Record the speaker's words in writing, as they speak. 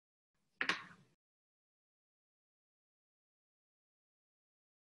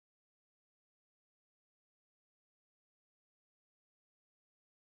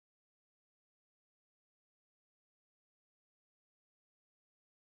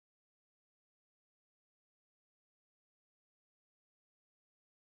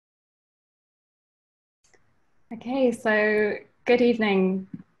Okay, so good evening.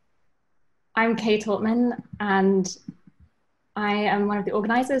 I'm Kate Altman, and I am one of the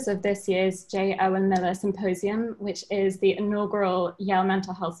organizers of this year's J. Irwin Miller Symposium, which is the inaugural Yale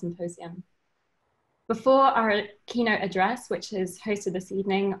Mental Health Symposium. Before our keynote address, which is hosted this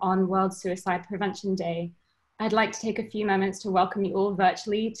evening on World Suicide Prevention Day, I'd like to take a few moments to welcome you all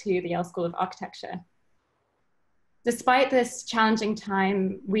virtually to the Yale School of Architecture. Despite this challenging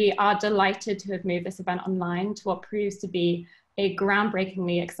time, we are delighted to have moved this event online to what proves to be a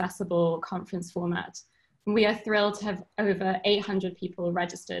groundbreakingly accessible conference format. We are thrilled to have over 800 people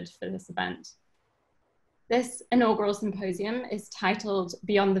registered for this event. This inaugural symposium is titled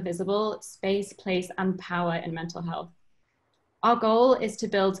Beyond the Visible: Space, Place, and Power in Mental Health. Our goal is to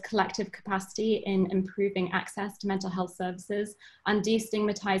build collective capacity in improving access to mental health services and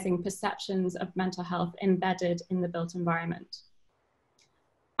destigmatizing perceptions of mental health embedded in the built environment.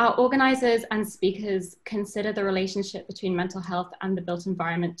 Our organizers and speakers consider the relationship between mental health and the built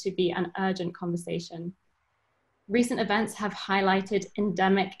environment to be an urgent conversation. Recent events have highlighted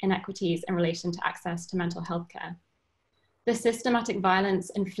endemic inequities in relation to access to mental health care. The systematic violence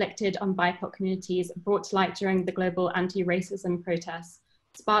inflicted on BIPOC communities brought to light during the global anti-racism protests,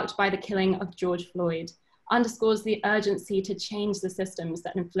 sparked by the killing of George Floyd, underscores the urgency to change the systems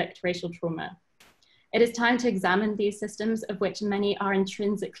that inflict racial trauma. It is time to examine these systems, of which many are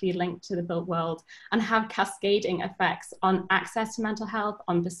intrinsically linked to the built world and have cascading effects on access to mental health,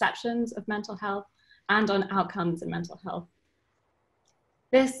 on perceptions of mental health, and on outcomes in mental health.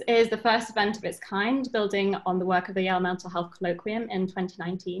 This is the first event of its kind, building on the work of the Yale Mental Health Colloquium in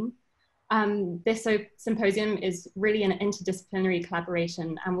 2019. This symposium is really an interdisciplinary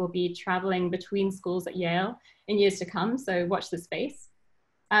collaboration and will be traveling between schools at Yale in years to come, so watch this space.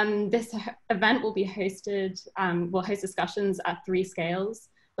 This event will be hosted, will host discussions at 3 scales: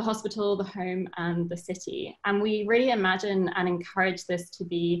 the hospital, the home, and the city. And we really imagine and encourage this to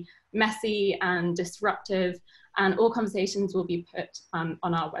be messy and disruptive, and all conversations will be put on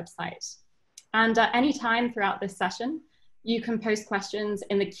our website. And at any time throughout this session, you can post questions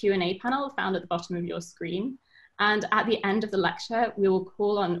in the Q&A panel found at the bottom of your screen. And at the end of the lecture, we will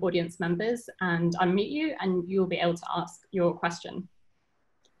call on audience members and unmute you, and you'll be able to ask your question.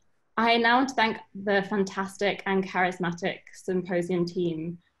 I now want to thank the fantastic and charismatic symposium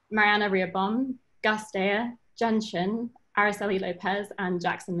team: Mariana Riobon, Gus Deyer, Jen Shin, Araceli Lopez, and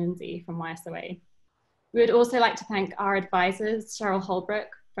Jackson Lindsay from YSOA. We would also like to thank our advisors, Cheryl Holbrook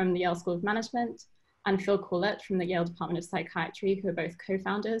from the Yale School of Management and Phil Corlett from the Yale Department of Psychiatry, who are both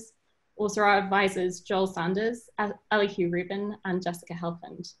co-founders. Also our advisors, Joel Sanders, Elihu Rubin, and Jessica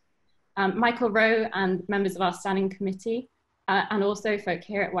Helfand. Michael Rowe and members of our standing committee, and also folk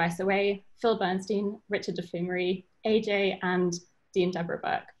here at YSOA, Phil Bernstein, Richard DeFlumery, AJ, and Dean Deborah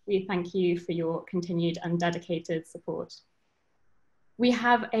Burke. We thank you for your continued and dedicated support. We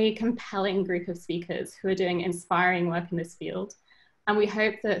have a compelling group of speakers who are doing inspiring work in this field. And we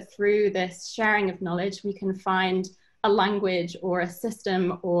hope that through this sharing of knowledge, we can find a language or a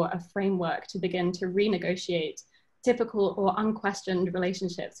system or a framework to begin to renegotiate typical or unquestioned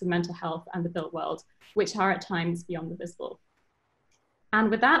relationships with mental health and the built world, which are at times beyond the visible.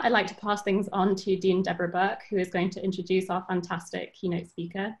 And with that, I'd like to pass things on to Dean Deborah Burke, who is going to introduce our fantastic keynote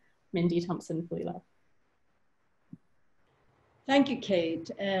speaker, Mindy Thompson Fullilove. Thank you, Kate,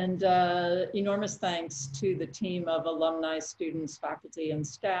 and enormous thanks to the team of alumni, students, faculty, and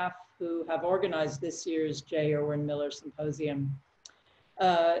staff who have organized this year's J. Irwin Miller Symposium.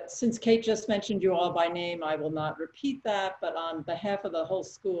 Since Kate just mentioned you all by name, I will not repeat that, but on behalf of the whole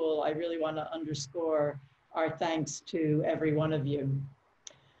school, I really want to underscore our thanks to every one of you.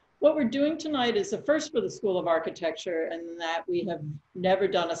 What we're doing tonight is a first for the School of Architecture, in that we have never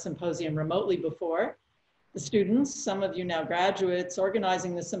done a symposium remotely before. The students, some of you now graduates,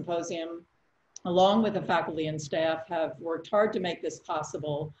 organizing the symposium, along with the faculty and staff, have worked hard to make this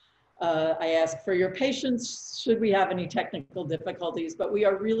possible. I ask for your patience should we have any technical difficulties, but we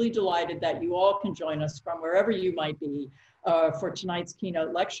are really delighted that you all can join us from wherever you might be for tonight's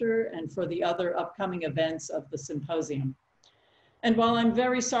keynote lecture and for the other upcoming events of the symposium. And while I'm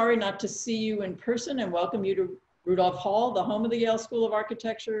very sorry not to see you in person and welcome you to Rudolph Hall, the home of the Yale School of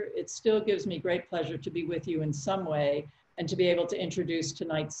Architecture, it still gives me great pleasure to be with you in some way and to be able to introduce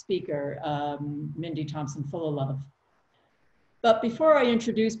tonight's speaker, Mindy Thompson Fullilove. But before I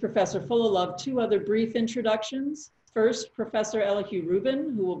introduce Professor Fullilove, 2 other brief introductions. First, Professor Elihu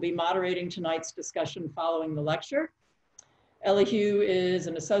Rubin, who will be moderating tonight's discussion following the lecture. Elihu is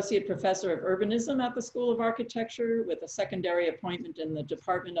an associate professor of urbanism at the School of Architecture with a secondary appointment in the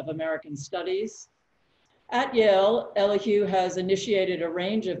Department of American Studies. At Yale, Elihu has initiated a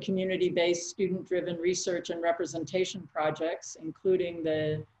range of community-based student-driven research and representation projects, including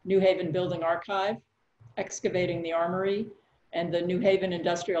the New Haven Building Archive, Excavating the Armory, and the New Haven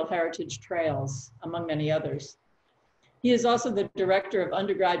Industrial Heritage Trails, among many others. He is also the director of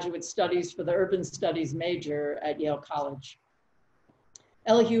undergraduate studies for the Urban Studies major at Yale College.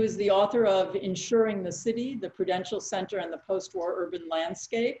 Elihu is the author of Ensuring the City, the Prudential Center and the Post-War Urban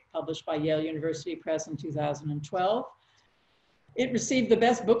Landscape, published by Yale University Press in 2012. It received the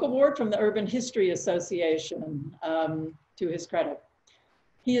Best Book Award from the Urban History Association, to his credit.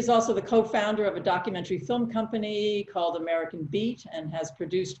 He is also the co-founder of a documentary film company called American Beat and has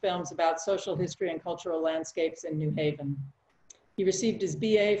produced films about social history and cultural landscapes in New Haven. He received his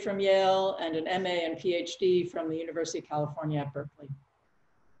BA from Yale and an MA and PhD from the University of California at Berkeley.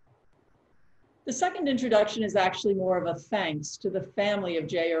 The second introduction is actually more of a thanks to the family of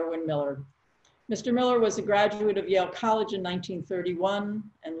J. Irwin Miller. Mr. Miller was a graduate of Yale College in 1931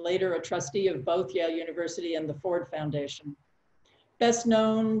 and later a trustee of both Yale University and the Ford Foundation. Best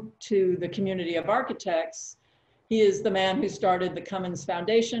known to the community of architects, he is the man who started the Cummins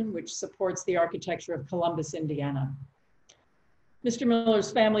Foundation, which supports the architecture of Columbus, Indiana. Mr.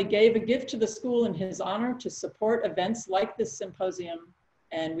 Miller's family gave a gift to the school in his honor to support events like this symposium,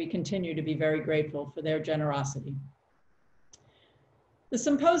 and we continue to be very grateful for their generosity. The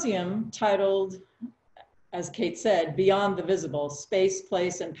symposium, titled, as Kate said, Beyond the Visible, Space,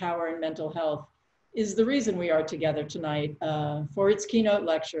 Place, and Power in Mental Health, is the reason we are together tonight for its keynote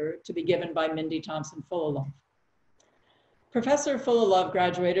lecture to be given by Mindy Thompson Fullilove. Professor Fullilove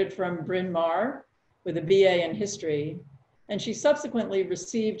graduated from Bryn Mawr with a BA in history, and she subsequently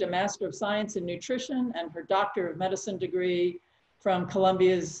received a Master of Science in Nutrition and her Doctor of Medicine degree from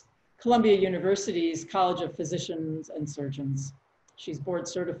Columbia University's College of Physicians and Surgeons. She's board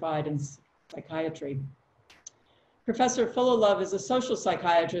certified in psychiatry. Professor Fullilove is a social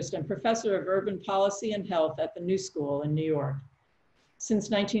psychiatrist and professor of urban policy and health at the New School in New York. Since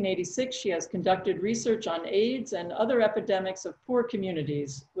 1986, she has conducted research on AIDS and other epidemics of poor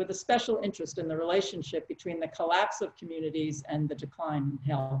communities with a special interest in the relationship between the collapse of communities and the decline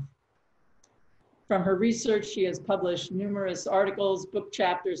in health. From her research, she has published numerous articles, book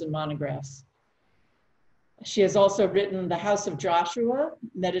chapters, and monographs. She has also written The House of Joshua,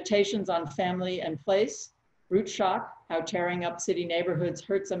 Meditations on Family and Place, Root Shock, How Tearing Up City Neighborhoods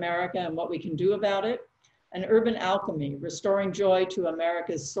Hurts America and What We Can Do About It, and Urban Alchemy, Restoring Joy to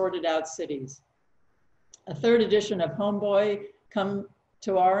America's Sorted Out Cities. A third edition of Homeboy, Come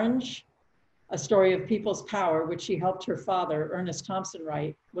to Orange, A Story of People's Power, which she helped her father, Ernest Thompson,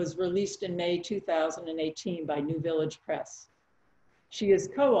 write, was released in May 2018 by New Village Press. She is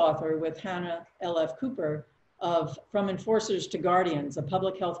co-author with Hannah L.F. Cooper of From Enforcers to Guardians, a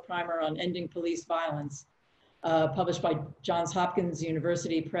public health primer on ending police violence, published by Johns Hopkins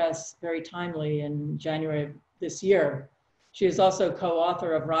University Press, very timely in January of this year. She is also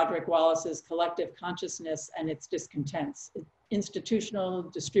co-author of Roderick Wallace's Collective Consciousness and Its Discontents, Institutional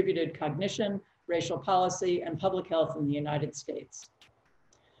Distributed Cognition, Racial Policy, and Public Health in the United States.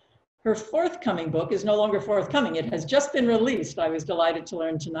 Her forthcoming book is no longer forthcoming. It has just been released, I was delighted to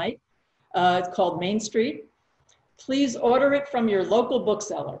learn tonight. It's called Main Street. Please order it from your local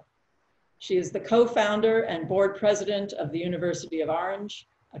bookseller. She is the co-founder and board president of the University of Orange,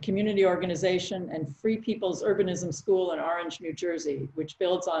 a community organization and Free People's Urbanism School in Orange, New Jersey, which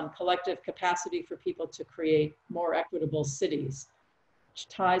builds on collective capacity for people to create more equitable cities, which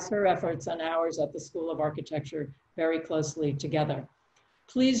ties her efforts and ours at the School of Architecture very closely together.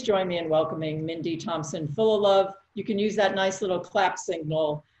 Please join me in welcoming Mindy Thompson Fullilove. You can use that nice little clap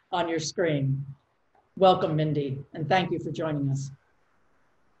signal on your screen. Welcome, Mindy, and thank you for joining us.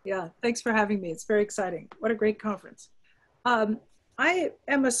 Yeah, thanks for having me. It's very exciting. What a great conference. I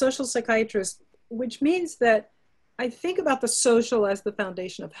am a social psychiatrist, which means that I think about the social as the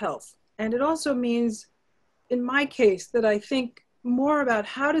foundation of health. And it also means, in my case, that I think more about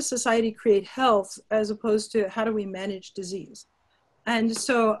how does society create health as opposed to how do we manage disease. And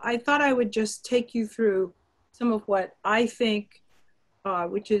so I thought I would just take you through some of what I think,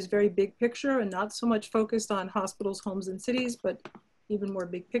 which is very big picture and not so much focused on hospitals, homes, and cities, but even more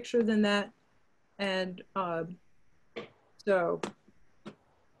big picture than that. And so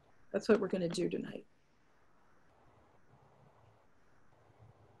that's what we're going to do tonight.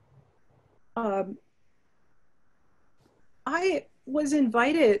 I was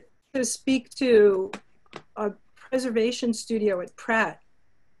invited to speak to a preservation studio at Pratt.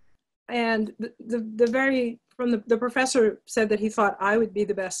 And the professor said that he thought I would be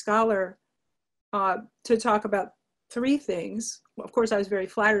the best scholar to talk about three things. Well, of course, I was very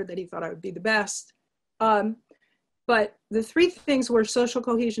flattered that he thought I would be the best. But the three things were social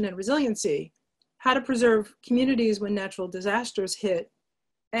cohesion and resiliency, how to preserve communities when natural disasters hit,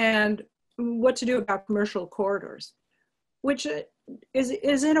 and what to do about commercial corridors, which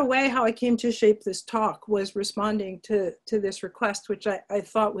is in a way how I came to shape this talk, was responding to this request, which I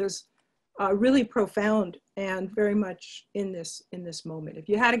thought was really profound and very much in this moment. If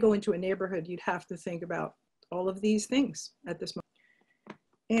you had to go into a neighborhood, you'd have to think about all of these things at this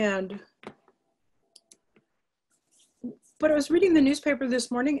moment. But I was reading the newspaper this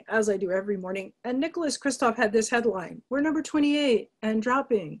morning, as I do every morning, and Nicholas Kristof had this headline: "We're number 28 and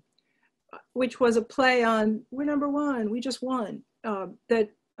dropping," which was a play on "We're number 1, we just won."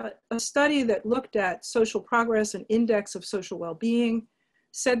 A study that looked at social progress and index of social well-being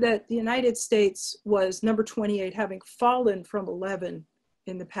said that the United States was number 28, having fallen from 11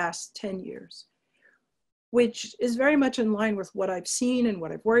 in the past 10 years, which is very much in line with what I've seen and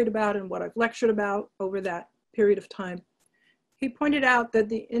what I've worried about and what I've lectured about over that period of time. He pointed out that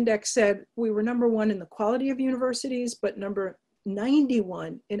the index said we were number 1 in the quality of universities, but number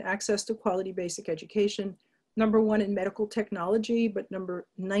 91 in access to quality basic education, number 1 in medical technology, but number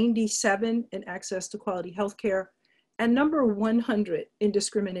 97 in access to quality healthcare, and number 100 in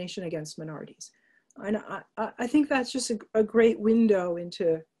discrimination against minorities. And I think that's just a great window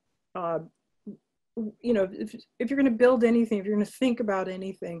into, you know, if you're going to build anything, if you're going to think about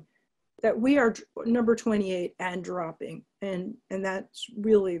anything, that we are number 28 and dropping. And that's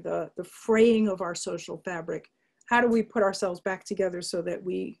really the fraying of our social fabric. How do we put ourselves back together so that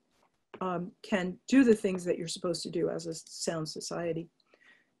we can do the things that you're supposed to do as a sound society?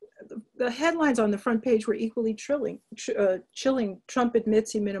 The headlines on the front page were equally chilling. Trump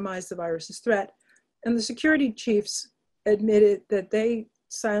admits he minimized the virus's threat. And the security chiefs admitted that they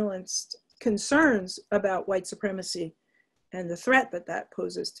silenced concerns about white supremacy and the threat that that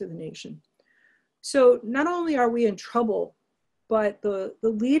poses to the nation. So not only are we in trouble, but the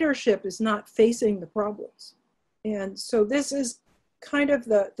leadership is not facing the problems. And so this is kind of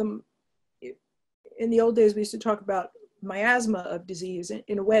in the old days, we used to talk about miasma of disease.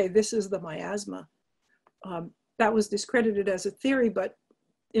 In a way, this is the miasma. That was discredited as a theory, but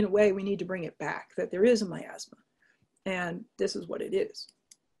in a way, we need to bring it back, that there is a miasma. And this is what it is.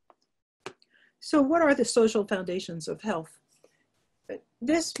 So what are the social foundations of health?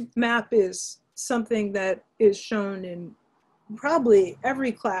 This map is something that is shown in probably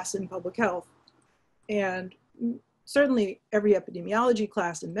every class in public health, and certainly every epidemiology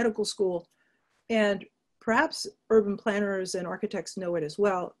class in medical school, and perhaps urban planners and architects know it as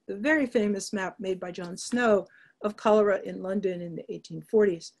well. The very famous map made by John Snow of cholera in London in the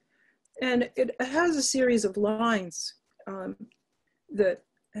 1840s. And it has a series of lines that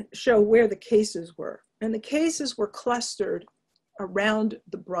show where the cases were. And the cases were clustered around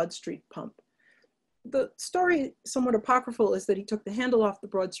the Broad Street pump. The story, somewhat apocryphal, is that he took the handle off the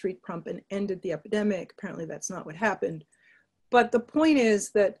Broad Street pump and ended the epidemic. Apparently that's not what happened. But the point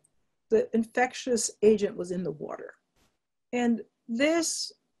is that the infectious agent was in the water. And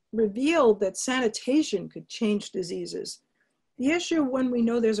this revealed that sanitation could change diseases. The issue when we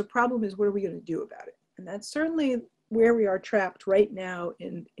know there's a problem is what are we going to do about it? And that's certainly where we are trapped right now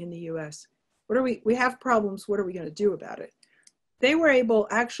in the US. We have problems, what are we going to do about it? They were able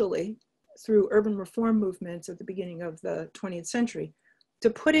actually, through urban reform movements at the beginning of the 20th century, to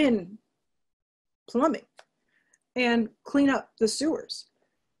put in plumbing and clean up the sewers.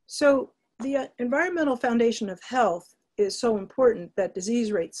 So the environmental foundation of health is so important that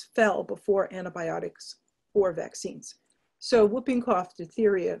disease rates fell before antibiotics or vaccines. So whooping cough,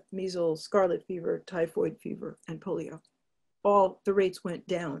 diphtheria, measles, scarlet fever, typhoid fever, and polio, all the rates went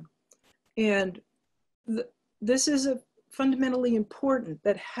down. And this is fundamentally important,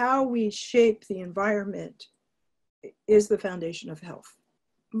 that how we shape the environment is the foundation of health.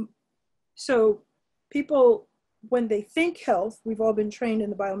 So people, when they think health, we've all been trained in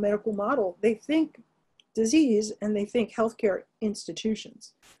the biomedical model, they think disease and they think healthcare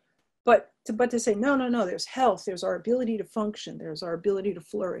institutions. But to say, no, there's health, there's our ability to function, there's our ability to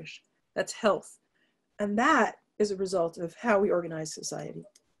flourish, that's health. And that is a result of how we organize society.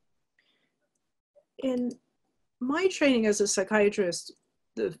 In my training as a psychiatrist,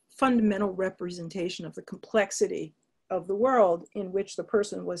 the fundamental representation of the complexity of the world in which the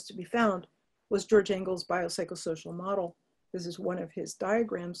person was to be found was George Engel's biopsychosocial model. This is one of his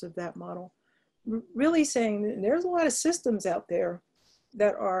diagrams of that model, really saying that there's a lot of systems out there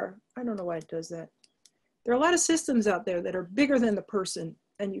that are, I don't know why it does that. There are a lot of systems out there that are bigger than the person,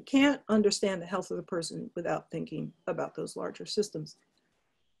 and you can't understand the health of the person without thinking about those larger systems.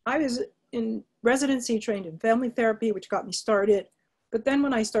 I was in residency trained in family therapy, which got me started. But then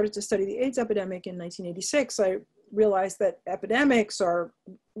when I started to study the AIDS epidemic in 1986, I realized that epidemics are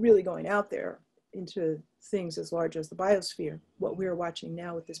really going out there into things as large as the biosphere, what we're watching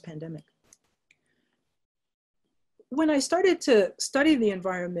now with this pandemic. When I started to study the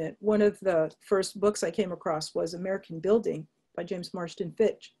environment, one of the first books I came across was American Building by James Marston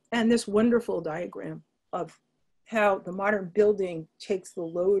Fitch, and this wonderful diagram of how the modern building takes the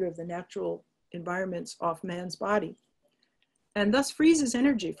load of the natural environments off man's body, and thus freezes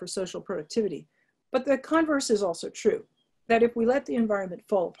energy for social productivity. But the converse is also true, that if we let the environment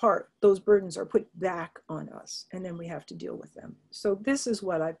fall apart, those burdens are put back on us, and then we have to deal with them. So this is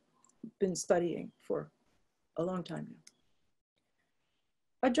what I've been studying for a long time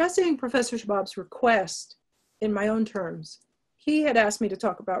now. Addressing Professor Shabab's request in my own terms, he had asked me to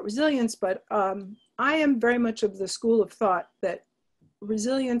talk about resilience, but I am very much of the school of thought that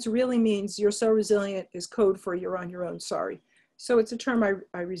resilience really means you're so resilient is code for you're on your own, sorry. So it's a term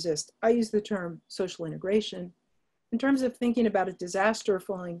I resist. I use the term social integration. In terms of thinking about a disaster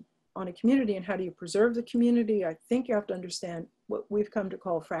falling on a community and how do you preserve the community, I think you have to understand what we've come to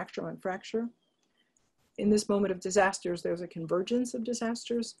call fracture on fracture. In this moment of disasters, there's a convergence of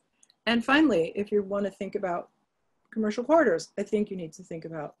disasters. And finally, if you want to think about commercial corridors, I think you need to think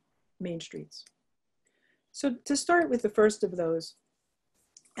about main streets. So to start with the first of those,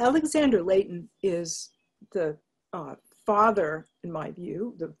 Alexander Layton is the father, in my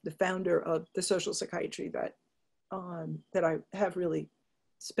view, the founder of the social psychiatry that I have really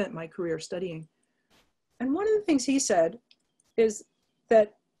spent my career studying. And one of the things he said is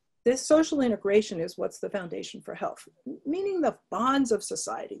that this social integration is what's the foundation for health, meaning the bonds of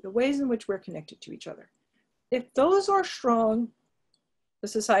society, the ways in which we're connected to each other. If those are strong, the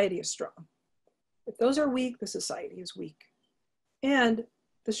society is strong. If those are weak, the society is weak. And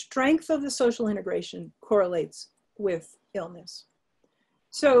the strength of the social integration correlates with illness.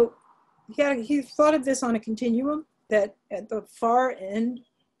 So he thought of this on a continuum, that at the far end,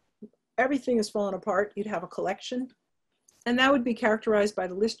 everything is falling apart. You'd have a collection, and that would be characterized by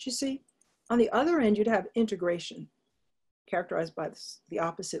the list you see. On the other end, you'd have integration, characterized by the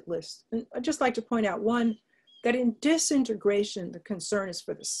opposite list. And I'd just like to point out one, that in disintegration, the concern is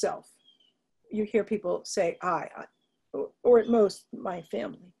for the self. You hear people say, I, or at most, my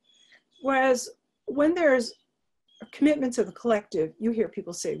family. Whereas when there's a commitment to the collective, you hear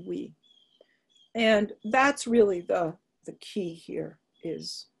people say we. And that's really the key here,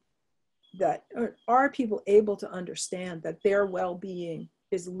 is that are people able to understand that their well-being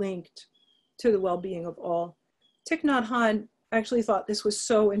is linked to the well-being of all? Thich Nhat Hanh actually thought this was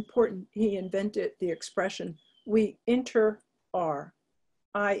so important, he invented the expression, we inter-are,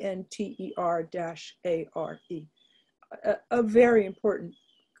 I-N-T-E-R-A-R-E, a very important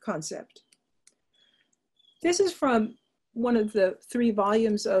concept. This is from one of the 3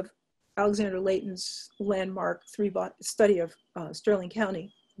 volumes of Alexander Layton's landmark study of Sterling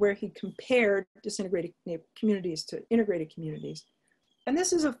County, where he compared disintegrated communities to integrated communities. And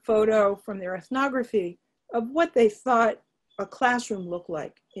this is a photo from their ethnography of what they thought a classroom looked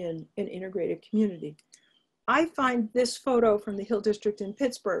like in an integrated community. I find this photo from the Hill District in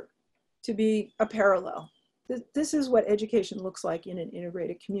Pittsburgh to be a parallel. This is what education looks like in an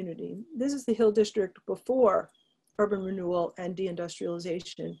integrated community. This is the Hill District before urban renewal and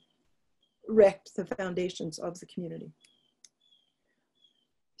deindustrialization wrecked the foundations of the community.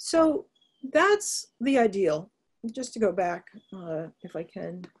 So that's the ideal. Just to go back, if I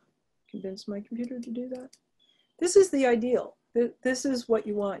can convince my computer to do that. This is the ideal. This is what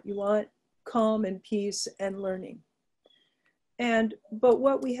you want. You want calm and peace and learning. But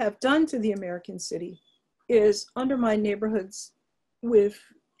what we have done to the American city is undermine neighborhoods with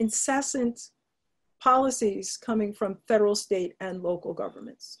incessant policies coming from federal, state, and local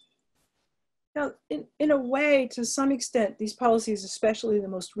governments. Now, in a way, to some extent, these policies, especially the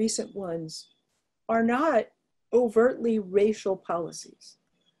most recent ones, are not overtly racial policies.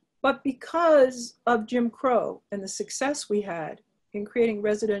 But because of Jim Crow and the success we had in creating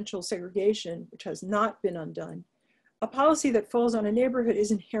residential segregation, which has not been undone, a policy that falls on a neighborhood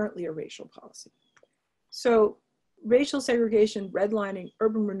is inherently a racial policy. So racial segregation, redlining,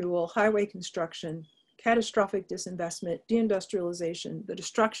 urban renewal, highway construction, catastrophic disinvestment, deindustrialization, the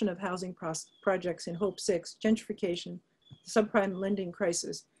destruction of housing projects in Hope 6, gentrification, subprime lending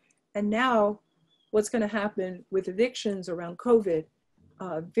crisis, and now what's going to happen with evictions around COVID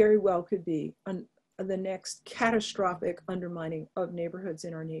very well could be the next catastrophic undermining of neighborhoods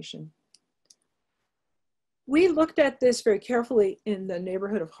in our nation. We looked at this very carefully in the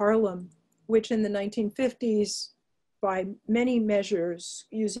neighborhood of Harlem, which in the 1950s, by many measures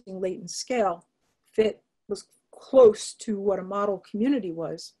using Layton's scale, was close to what a model community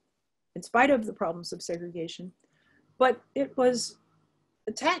was, in spite of the problems of segregation, but it was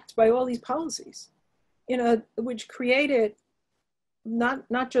attacked by all these policies, which created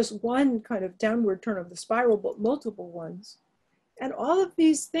not just one kind of downward turn of the spiral, but multiple ones. And all of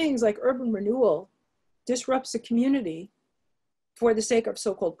these things, like urban renewal, disrupts the community for the sake of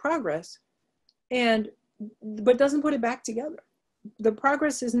so-called progress, but doesn't put it back together. The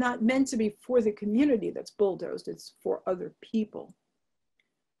progress is not meant to be for the community that's bulldozed, it's for other people.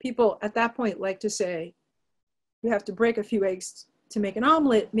 People at that point like to say, you have to break a few eggs to make an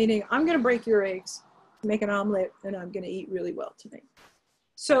omelet, meaning I'm gonna break your eggs to make an omelet and I'm gonna eat really well tonight.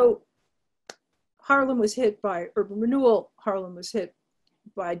 So Harlem was hit by urban renewal, Harlem was hit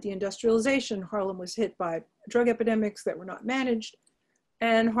by deindustrialization, Harlem was hit by drug epidemics that were not managed,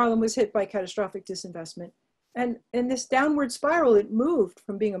 and Harlem was hit by catastrophic disinvestment. And in this downward spiral, it moved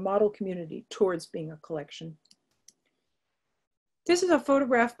from being a model community towards being a collection. This is a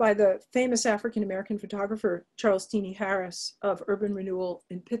photograph by the famous African-American photographer, Charles Teeney Harris, of urban renewal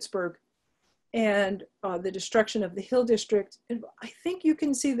in Pittsburgh and the destruction of the Hill District. And I think you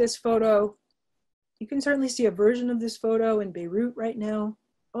can see this photo. You can certainly see a version of this photo in Beirut right now.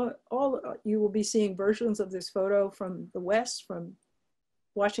 You will be seeing versions of this photo from the West, from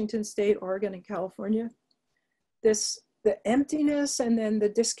Washington State, Oregon, and California. The emptiness and then the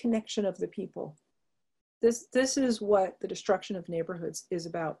disconnection of the people. This is what the destruction of neighborhoods is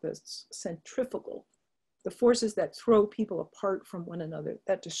about, the centrifugal, the forces that throw people apart from one another,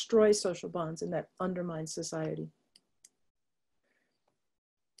 that destroy social bonds and that undermine society.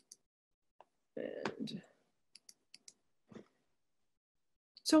 And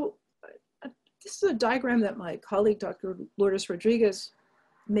so this is a diagram that my colleague, Dr. Lourdes Rodriguez,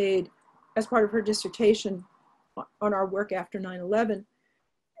 made as part of her dissertation on our work after 9/11.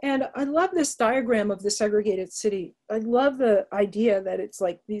 And I love this diagram of the segregated city. I love the idea that it's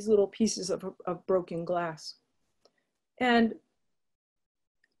like these little pieces of broken glass. And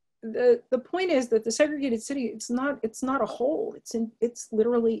the point is that the segregated city, it's not a whole, it's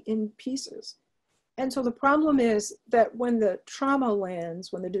literally in pieces. And so the problem is that when the trauma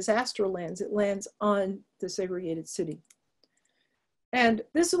lands, when the disaster lands, it lands on the segregated city. And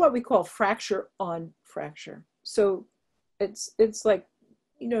this is what we call fracture on fracture. So it's like,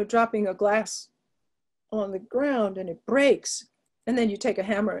 dropping a glass on the ground and it breaks, and then you take a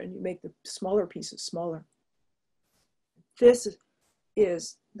hammer and you make the smaller pieces smaller. This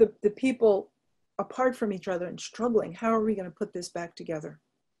is the people apart from each other and struggling. How are we going to put this back together?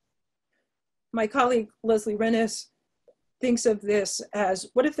 My colleague, Leslie Rennes, thinks of this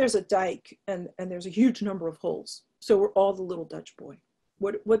as, what if there's a dike and there's a huge number of holes? So we're all the little Dutch boy.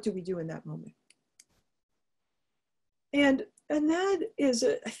 What do we do in that moment? And that is,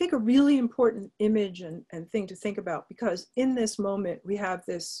 I think, a really important image and thing to think about, because in this moment, we have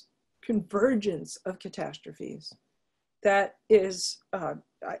this convergence of catastrophes that is,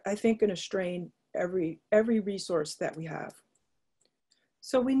 I think, going to strain every resource that we have.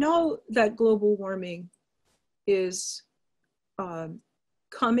 So we know that global warming is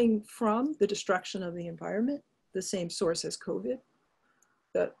coming from the destruction of the environment, the same source as COVID,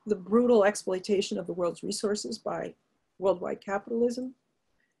 the brutal exploitation of the world's resources by worldwide capitalism,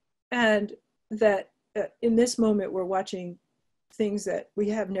 and that in this moment we're watching things that we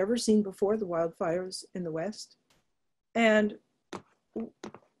have never seen before, the wildfires in the West, and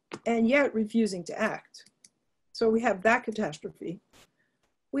yet refusing to act. So we have that catastrophe.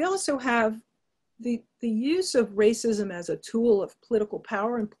 We also have the use of racism as a tool of political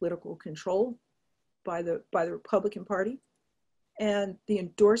power and political control by the Republican Party, and the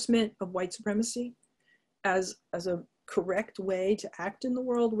endorsement of white supremacy as a correct way to act in the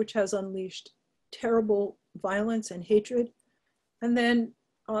world, which has unleashed terrible violence and hatred. And then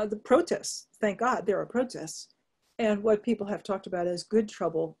the protests, thank God there are protests, and what people have talked about as good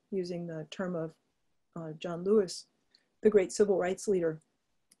trouble, using the term of John Lewis, the great civil rights leader.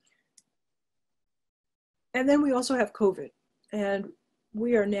 And then we also have COVID, and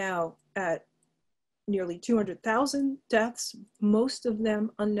we are now at nearly 200,000 deaths, most of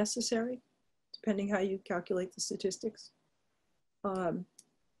them unnecessary, depending how you calculate the statistics.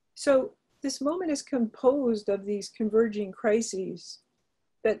 So this moment is composed of these converging crises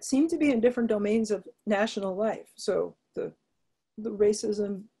that seem to be in different domains of national life. So the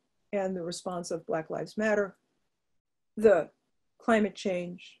racism and the response of Black Lives Matter, the climate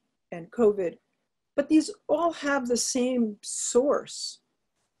change and COVID, but these all have the same source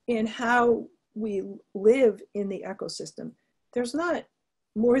in how we live in the ecosystem. There's not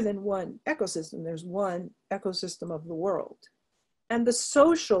more than one ecosystem, there's one ecosystem of the world. And the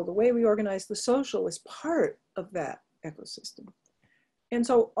social, the way we organize the social is part of that ecosystem. And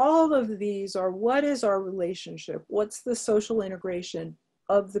so all of these are, what is our relationship? What's the social integration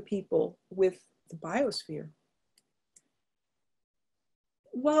of the people with the biosphere?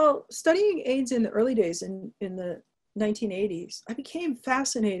 While studying AIDS in the early days in the 1980s, I became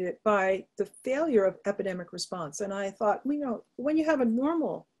fascinated by the failure of epidemic response. And I thought, you know, when you have a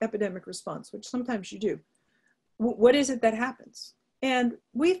normal epidemic response, which sometimes you do, what is it that happens? And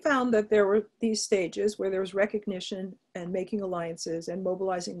we found that there were these stages where there was recognition and making alliances and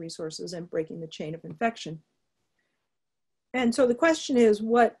mobilizing resources and breaking the chain of infection. And so the question is,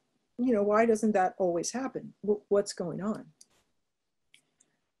 what, you know, why doesn't that always happen? What's going on?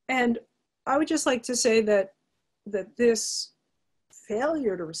 And I would just like to say that this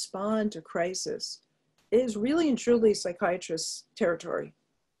failure to respond to crisis is really and truly psychiatrist territory.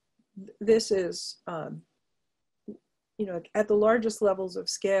 This is, you know, at the largest levels of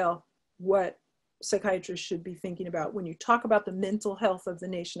scale, what psychiatrists should be thinking about. When you talk about the mental health of the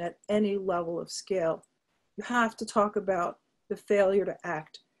nation at any level of scale, you have to talk about the failure to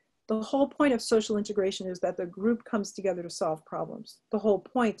act. The whole point of social integration is that the group comes together to solve problems. The whole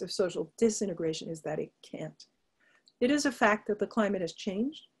point of social disintegration is that it can't. It is a fact that the climate has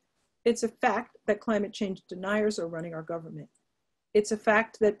changed. It's a fact that climate change deniers are running our government. It's a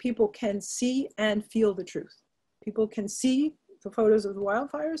fact that people can see and feel the truth. People can see the photos of the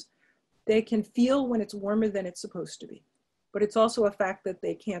wildfires. They can feel when it's warmer than it's supposed to be. But it's also a fact that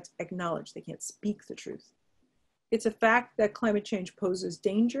they can't acknowledge, they can't speak the truth. It's a fact that climate change poses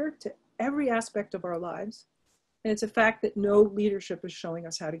danger to every aspect of our lives. And it's a fact that no leadership is showing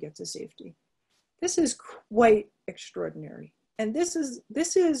us how to get to safety. This is quite extraordinary. And this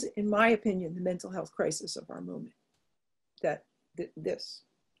is, in my opinion, the mental health crisis of our moment. That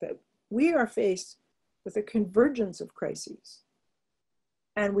we are faced with a convergence of crises,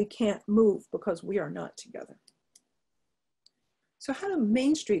 and we can't move because we are not together. So how do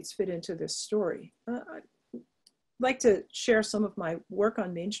main streets fit into this story? I'd like to share some of my work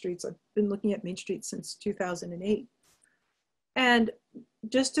on main streets. I've been looking at main streets since 2008. And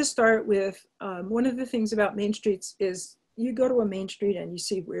just to start with, one of the things about main streets is you go to a main street and you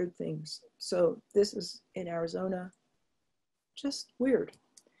see weird things. So this is in Arizona, just weird.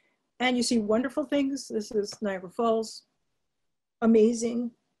 And you see wonderful things. This is Niagara Falls,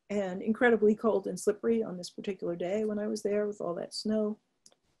 amazing and incredibly cold and slippery on this particular day when I was there with all that snow.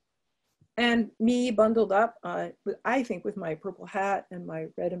 And me bundled up, I think with my purple hat and my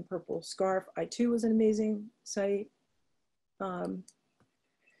red and purple scarf, I too was an amazing sight.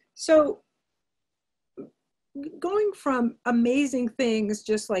 So going from amazing things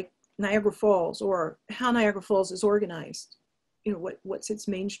just like Niagara Falls or how Niagara Falls is organized, you know, what's its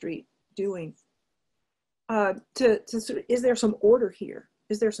main street doing, to sort of, is there some order here?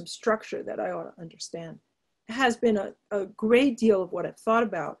 Is there some structure that I ought to understand? It has been a great deal of what I've thought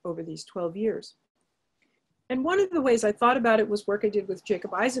about over these 12 years. And one of the ways I thought about it was work I did with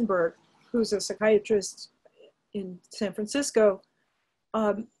Jacob Eisenberg, who's a psychiatrist in San Francisco,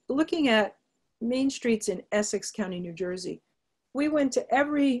 looking at main streets in Essex County, New Jersey. We went to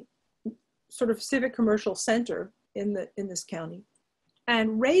every sort of civic commercial center in this county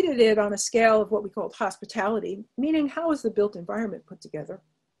and rated it on a scale of what we called hospitality, meaning how is the built environment put together?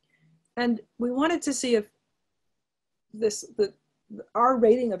 And we wanted to see if our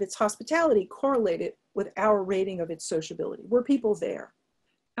rating of its hospitality correlated with our rating of its sociability. Were people there?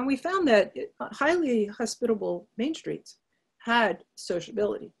 And we found that highly hospitable main streets had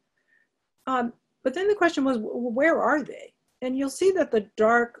sociability. But then the question was, where are they? And you'll see that the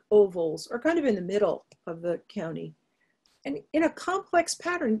dark ovals are kind of in the middle of the county. And in a complex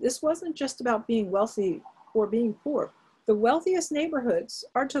pattern, this wasn't just about being wealthy or being poor. The wealthiest neighborhoods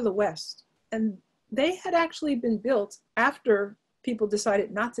are to the west. And they had actually been built after people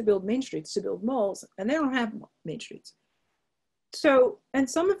decided not to build main streets, to build malls, and they don't have main streets. So, and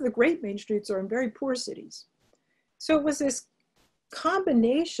some of the great main streets are in very poor cities. So it was this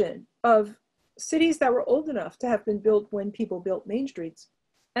combination of cities that were old enough to have been built when people built main streets,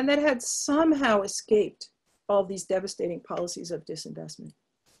 and that had somehow escaped all these devastating policies of disinvestment.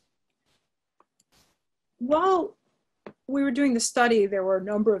 While we were doing the study, there were a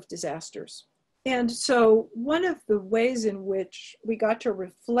number of disasters. And so one of the ways in which we got to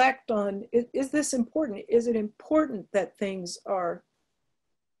reflect on, is this important? Is it important that things are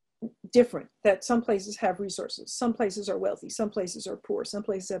different, that some places have resources, some places are wealthy, some places are poor, some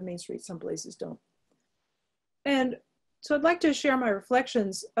places have main streets, some places don't. And so I'd like to share my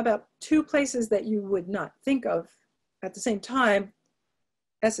reflections about two places that you would not think of at the same time,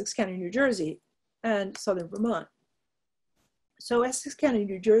 Essex County, New Jersey, and Southern Vermont. So Essex County,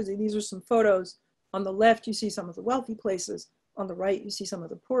 New Jersey, these are some photos. On the left, you see some of the wealthy places. On the right, you see some of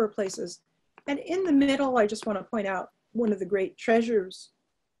the poorer places. And in the middle, I just want to point out one of the great treasures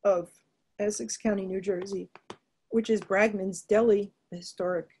of Essex County, New Jersey, which is Bragman's Deli, a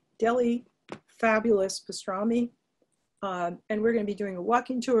historic deli, fabulous pastrami. And we're going to be doing a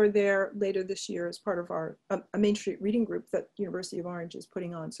walking tour there later this year as part of our a Main Street reading group that University of Orange is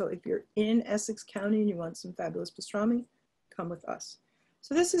putting on. So if you're in Essex County and you want some fabulous pastrami, come with us.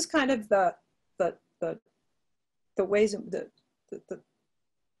 So this is kind of the ways of the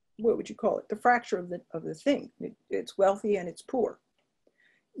what would you call it? The fracture of the thing. It's wealthy and it's poor.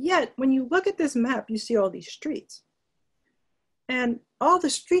 Yet, when you look at this map, you see all these streets. And all the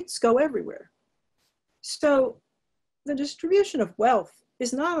streets go everywhere. So the distribution of wealth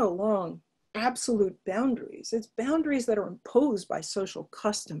is not along absolute boundaries. It's boundaries that are imposed by social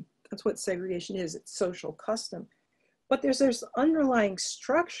custom. That's what segregation is. It's social custom. But there's this underlying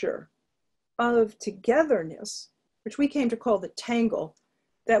structure of togetherness, which we came to call the tangle,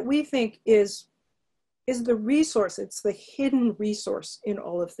 that we think is the resource. It's the hidden resource in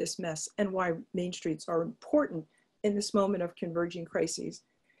all of this mess, and why main streets are important in this moment of converging crises.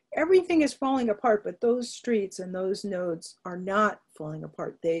 Everything is falling apart, but those streets and those nodes are not falling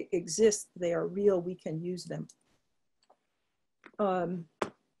apart. They exist, they are real, we can use them.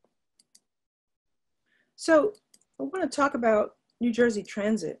 So I want to talk about New Jersey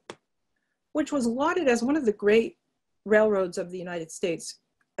Transit, which was lauded as one of the great railroads of the United States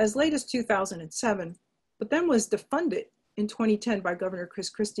as late as 2007, but then was defunded in 2010 by Governor Chris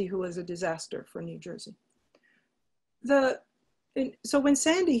Christie, who was a disaster for New Jersey. So when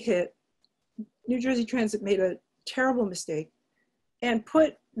Sandy hit, New Jersey Transit made a terrible mistake and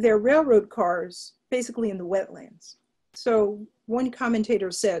put their railroad cars basically in the wetlands. So one commentator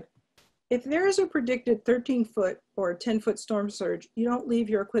said, if there is a predicted 13-foot or 10-foot storm surge, you don't leave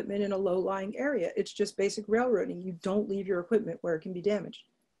your equipment in a low-lying area. It's just basic railroading. You don't leave your equipment where it can be damaged.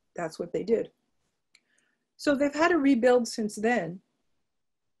 That's what they did. So they've had a rebuild since then,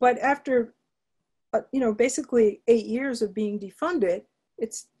 but after basically 8 years of being defunded,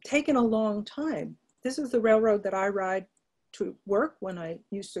 it's taken a long time. This is the railroad that I ride to work when I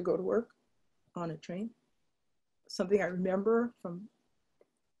used to go to work on a train. Something I remember from,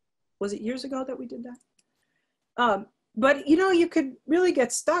 was it years ago that we did that? But you could really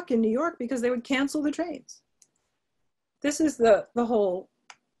get stuck in New York because they would cancel the trains. This is the whole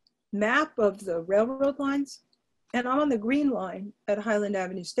map of the railroad lines, and I'm on the green line at Highland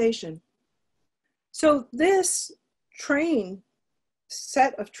Avenue Station. So this train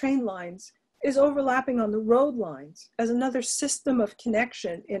set of train lines is overlapping on the road lines as another system of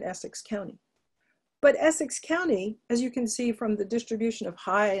connection in Essex County. But Essex County, as you can see from the distribution of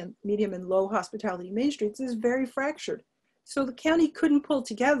high and medium and low hospitality main streets, is very fractured. So the county couldn't pull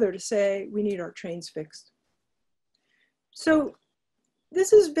together to say, we need our trains fixed. So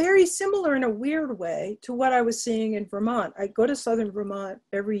this is very similar in a weird way to what I was seeing in Vermont. I go to Southern Vermont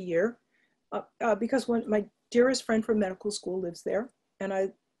every year because my dearest friend from medical school lives there, and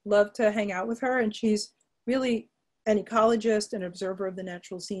I love to hang out with her, and she's really an ecologist and observer of the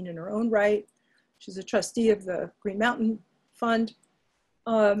natural scene in her own right. She's a trustee of the Green Mountain Fund.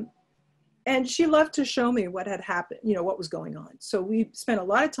 And she loved to show me what had happened, what was going on. So we spent a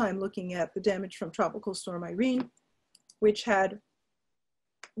lot of time looking at the damage from Tropical Storm Irene, which had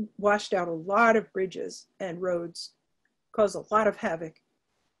washed out a lot of bridges and roads, caused a lot of havoc.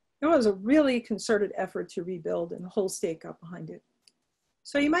 It was a really concerted effort to rebuild, and the whole state got behind it.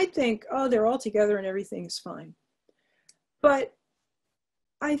 So you might think, oh, they're all together and everything is fine. But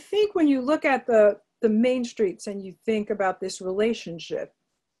I think when you look at the main streets and you think about this relationship,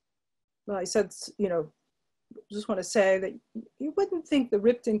 well, I said, just want to say that you wouldn't think the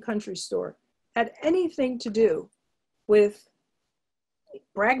Ripton Country Store had anything to do with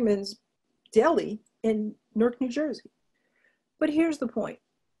Bragman's Deli in Newark, New Jersey. But here's the point.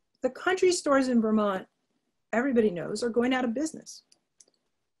 The country stores in Vermont, everybody knows, are going out of business.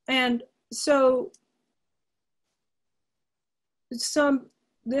 And so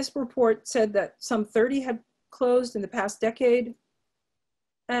this report said that some 30 had closed in the past decade,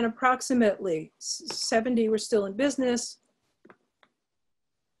 and approximately 70 were still in business.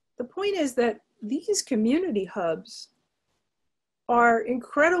 The point is that these community hubs are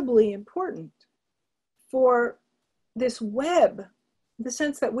incredibly important for this web, the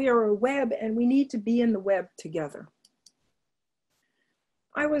sense that we are a web and we need to be in the web together.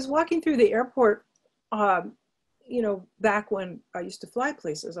 I was walking through the airport, back when I used to fly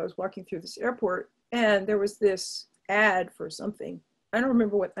places. I was walking through this airport and there was this ad for something. I don't know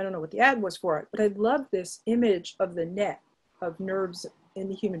what the ad was for it, but I love this image of the net of nerves in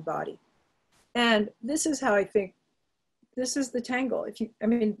the human body. And this is how I think, this is the tangle. I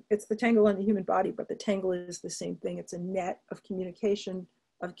mean, it's the tangle on the human body, but the tangle is the same thing. It's a net of communication,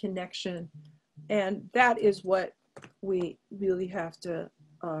 of connection. And that is what we really have to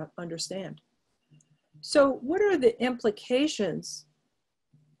understand. So what are the implications?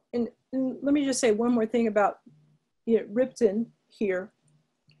 And let me just say one more thing about Ripton here,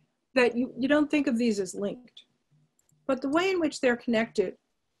 that you don't think of these as linked. But the way in which they're connected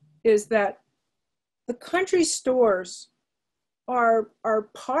is that the country stores were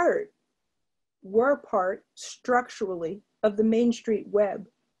part structurally of the Main Street web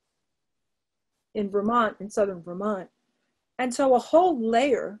in Vermont, in southern Vermont. And so a whole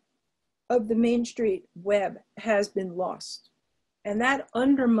layer of the Main Street web has been lost. And that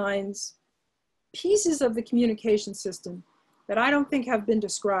undermines pieces of the communication system that I don't think have been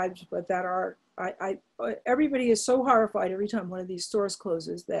described, but that are, everybody is so horrified every time one of these stores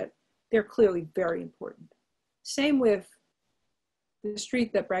closes that they're clearly very important. Same with the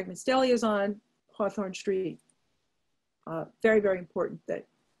street that Bragman's Deli is on, Hawthorne Street. Very, very important that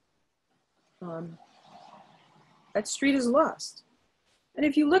that street is lost. And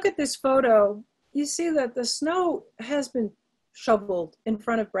if you look at this photo, you see that the snow has been shoveled in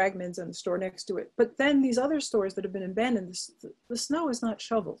front of Bragman's and the store next to it. But then these other stores that have been abandoned, the snow is not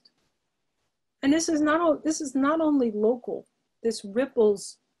shoveled. And this is not only local, this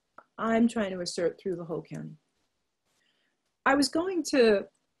ripples, I'm trying to assert, through the whole county. I was going to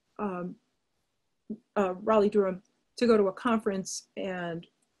Raleigh-Durham to go to a conference and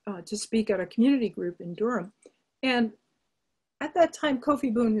to speak at a community group in Durham. And at that time,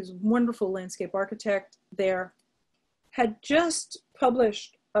 Kofi Boone, who's a wonderful landscape architect there, had just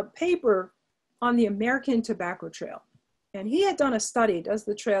published a paper on the American Tobacco Trail. And he had done a study, does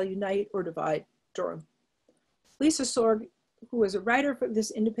the trail unite or divide Durham? Lisa Sorg, who was a writer for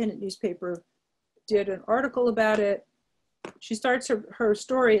this independent newspaper, did an article about it. She starts her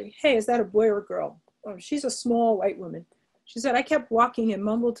story, hey, is that a boy or a girl? Oh, she's a small white woman. She said, I kept walking and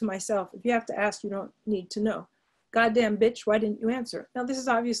mumbled to myself, if you have to ask, you don't need to know. Goddamn bitch, why didn't you answer? Now this is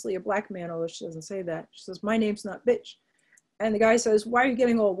obviously a black man, although she doesn't say that. She says, my name's not bitch. And the guy says, why are you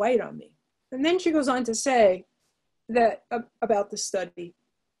getting all white on me? And then she goes on to say that about the study.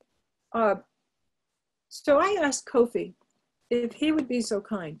 So I asked Kofi if he would be so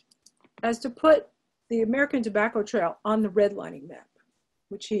kind as to put the American Tobacco Trail on the redlining map,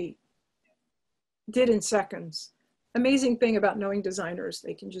 which he did in seconds. Amazing thing about knowing designers,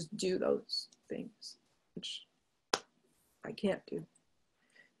 they can just do those things, which I can't do.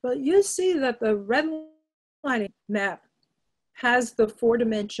 But you see that the redlining map has the 4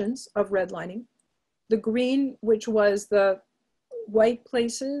 dimensions of redlining. The green, which was the white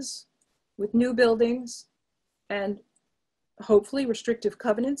places with new buildings and hopefully restrictive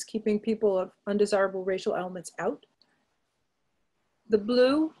covenants, keeping people of undesirable racial elements out. The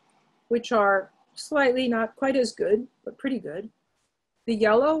blue, which are slightly not quite as good, but pretty good. The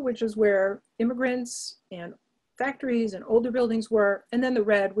yellow, which is where immigrants and factories and older buildings were. And then the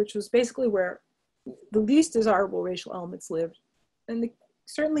red, which was basically where the least desirable racial elements lived. And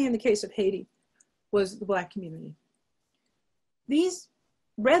certainly in the case of Haiti, was the Black community. These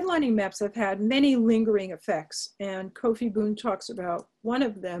redlining maps have had many lingering effects, and Kofi Boone talks about one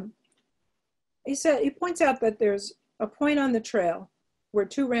of them. He points out that there's a point on the trail where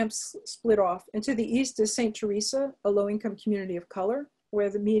 2 ramps split off, and to the east is St. Teresa, a low-income community of color, where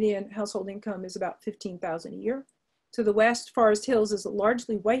the median household income is about $15,000 a year. To the west, Forest Hills is a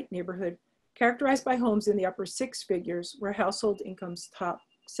largely white neighborhood characterized by homes in the upper 6 figures, where household incomes top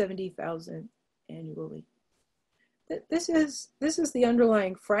 $70,000 annually. This is the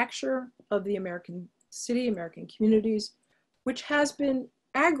underlying fracture of the American city, American communities, which has been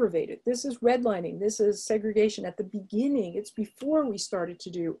aggravated. This is redlining, this is segregation at the beginning. It's before we started to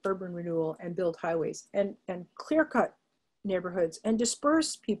do urban renewal and build highways and clear-cut neighborhoods and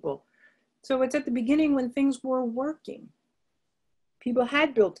disperse people. So it's at the beginning when things were working. People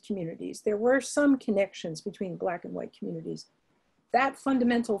had built communities. There were some connections between Black and white communities. That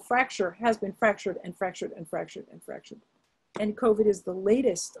fundamental fracture has been fractured and fractured and fractured and fractured. And COVID is the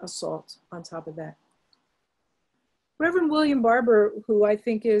latest assault on top of that. Reverend William Barber, who I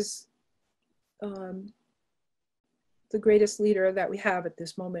think is the greatest leader that we have at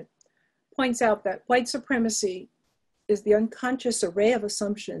this moment, points out that white supremacy is the unconscious array of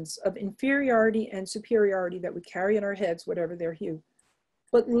assumptions of inferiority and superiority that we carry in our heads, whatever their hue.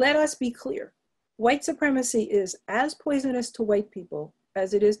 But let us be clear. White supremacy is as poisonous to white people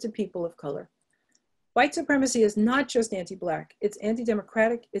as it is to people of color. White supremacy is not just anti-Black, it's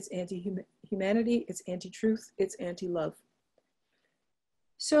anti-democratic, it's anti-humanity, it's anti-truth, it's anti-love.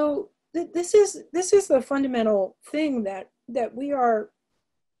 So this is the fundamental thing that we are,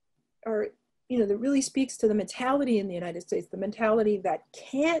 that really speaks to the mentality in the United States, the mentality that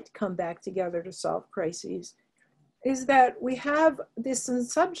can't come back together to solve crises, is that we have these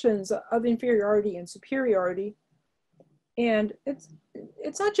assumptions of inferiority and superiority. And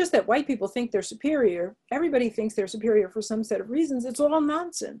it's not just that white people think they're superior. Everybody thinks they're superior for some set of reasons. It's all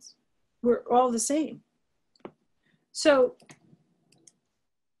nonsense. We're all the same. So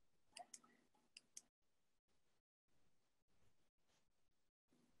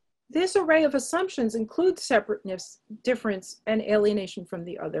this array of assumptions includes separateness, difference, and alienation from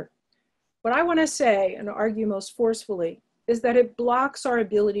the other. What I want to say and argue most forcefully is that it blocks our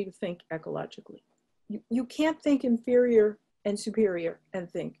ability to think ecologically. You can't think inferior and superior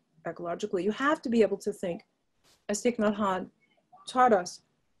and think ecologically. You have to be able to think, as Thich Nhat Hanh taught us,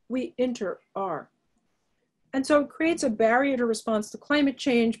 we inter-are. And so it creates a barrier to response to climate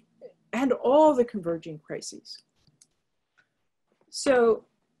change and all the converging crises. So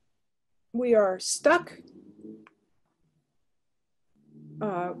we are stuck.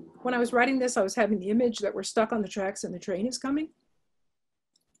 When I was writing this, I was having the image that we're stuck on the tracks and the train is coming.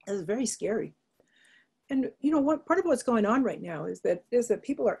 It was very scary. And part of what's going on right now is that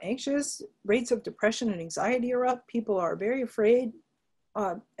people are anxious, rates of depression and anxiety are up, people are very afraid.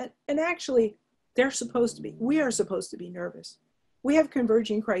 And actually, we are supposed to be nervous. We have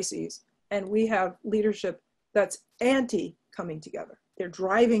converging crises and we have leadership that's anti coming together. They're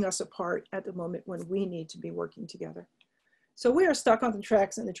driving us apart at the moment when we need to be working together. So we are stuck on the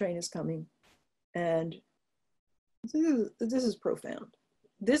tracks and the train is coming. And this is profound.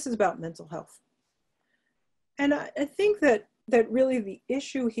 This is about mental health. And I think that really the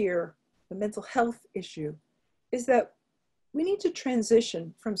issue here, the mental health issue, is that we need to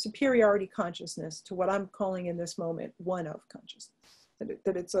transition from superiority consciousness to what I'm calling in this moment one of consciousness,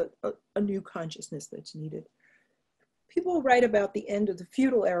 that it's a new consciousness that's needed. People write about the end of the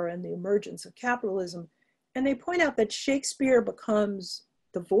feudal era and the emergence of capitalism, and they point out that Shakespeare becomes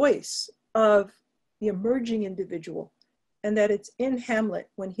the voice of the emerging individual, and that it's in Hamlet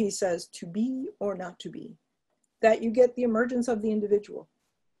when he says to be or not to be, that you get the emergence of the individual.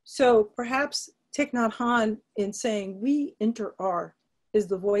 So perhaps Thich Nhat Hanh, in saying we inter-are, is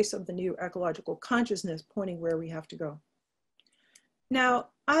the voice of the new ecological consciousness pointing where we have to go. Now,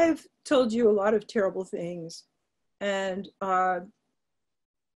 I've told you a lot of terrible things, and I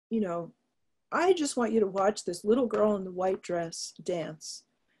just want you to watch this little girl in the white dress dance,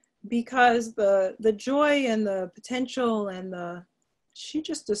 because the joy and the potential and she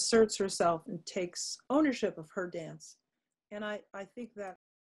just asserts herself and takes ownership of her dance. And I think that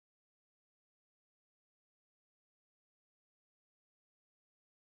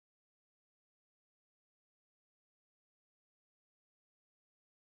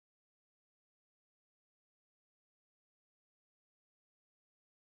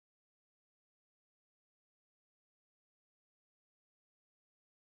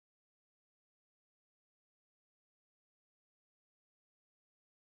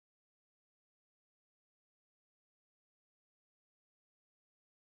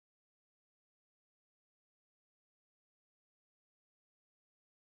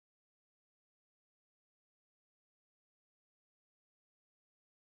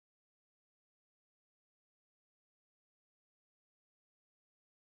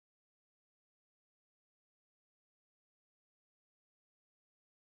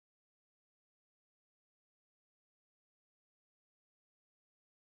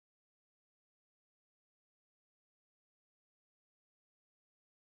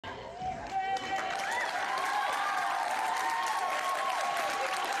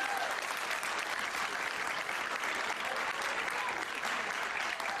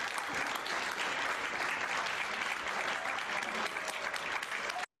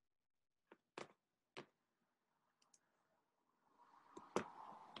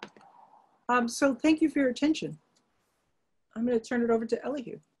so thank you for your attention. I'm going to turn it over to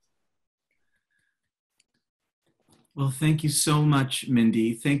Elihu. Well, thank you so much,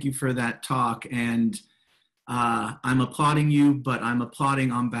 Mindy. Thank you for that talk. And I'm applauding you, but I'm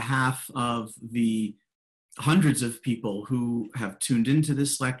applauding on behalf of the hundreds of people who have tuned into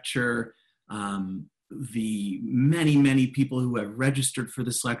this lecture, the many, many people who have registered for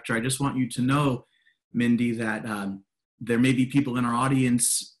this lecture. I just want you to know, Mindy, that there may be people in our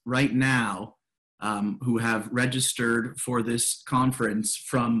audience right now who have registered for this conference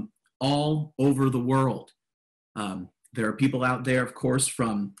from all over the world. There are people out there, of course,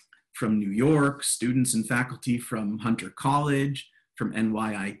 from New York, students and faculty from Hunter College, from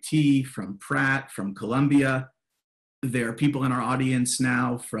NYIT, from Pratt, from Columbia. there are people in our audience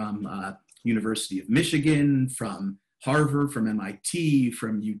now from University of Michigan, from Harvard, from MIT,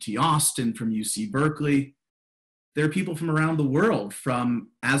 from UT Austin, from UC Berkeley. There are people from around the world, from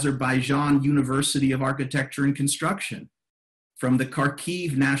Azerbaijan University of Architecture and Construction, from the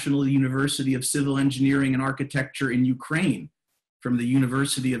Kharkiv National University of Civil Engineering and Architecture in Ukraine, from the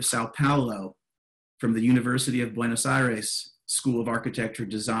University of Sao Paulo, from the University of Buenos Aires School of Architecture,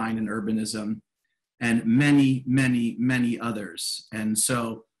 Design, and Urbanism, and many, many, many others. And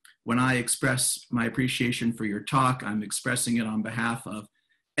so when I express my appreciation for your talk, I'm expressing it on behalf of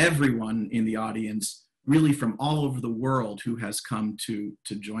everyone in the audience, really from all over the world, who has come to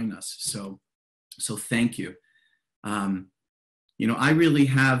join us. So thank you. You know, I really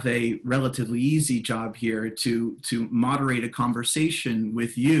have a relatively easy job here to moderate a conversation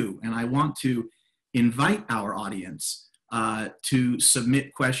with you, and I want to invite our audience to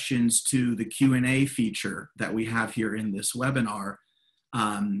submit questions to the Q&A feature that we have here in this webinar.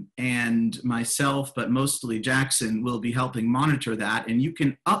 And myself, but mostly Jackson, will be helping monitor that. And you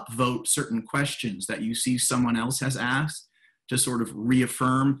can upvote certain questions that you see someone else has asked to sort of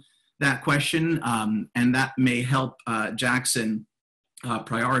reaffirm that question. And that may help Jackson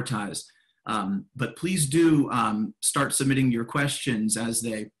prioritize. But please do start submitting your questions as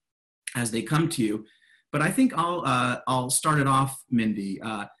they come to you. But I think I'll start it off, Mindy.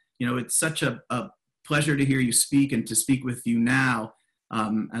 You know, it's such a pleasure to hear you speak and to speak with you now.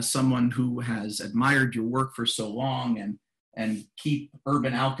 As someone who has admired your work for so long and keep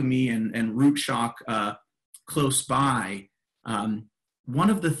urban alchemy and root shock close by, one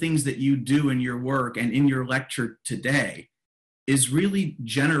of the things that you do in your work and in your lecture today is really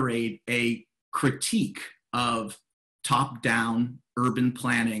generate a critique of top-down urban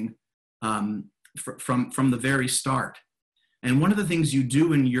planning from the very start. And one of the things you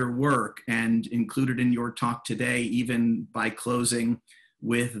do in your work, and included in your talk today, even by closing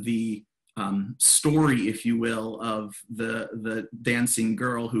with the story, if you will, of the dancing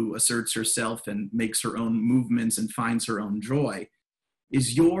girl who asserts herself and makes her own movements and finds her own joy,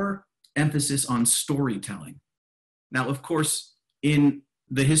 is your emphasis on storytelling. Now, of course, in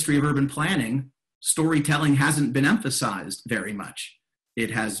the history of urban planning, storytelling hasn't been emphasized very much. It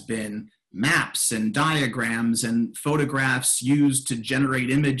has been maps and diagrams and photographs used to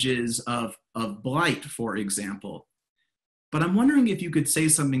generate images of blight, for example. But I'm wondering if you could say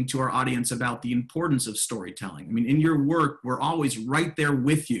something to our audience about the importance of storytelling. I mean, in your work, we're always right there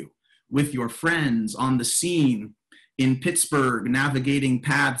with you, with your friends on the scene, in Pittsburgh, navigating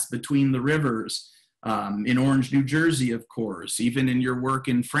paths between the rivers, in Orange, New Jersey, of course, even in your work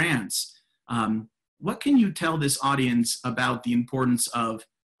in France. What can you tell this audience about the importance of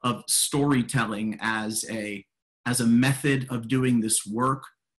storytelling as a method of doing this work,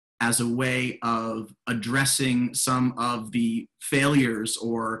 as a way of addressing some of the failures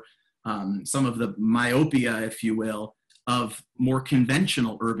or some of the myopia, if you will, of more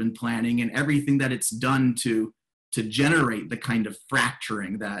conventional urban planning and everything that it's done to generate the kind of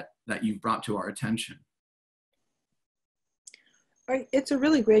fracturing that you've brought to our attention? It's a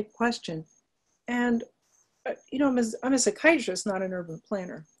really great question. And, you know, I'm a psychiatrist, not an urban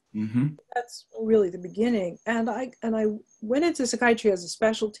planner. Mm-hmm. That's really the beginning. And I went into psychiatry as a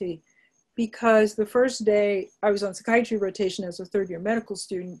specialty because the first day I was on psychiatry rotation as a third-year medical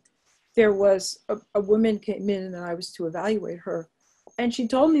student, there was a woman came in and I was to evaluate her. And she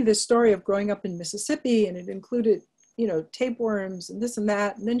told me this story of growing up in Mississippi, and it included, you know, tapeworms and this and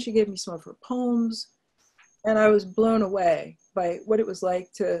that. And then she gave me some of her poems. And I was blown away by what it was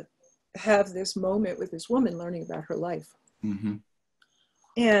like to have this moment with this woman learning about her life. Mm-hmm.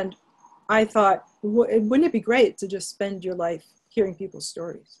 And I thought, wouldn't it be great to just spend your life hearing people's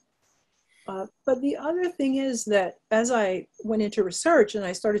stories? But the other thing is that as I went into research and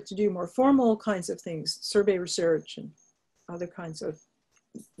I started to do more formal kinds of things, survey research and other kinds of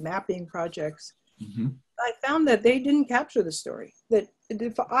mapping projects, mm-hmm. I found that they didn't capture the story. That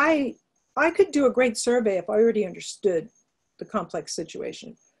if I could do a great survey if I already understood the complex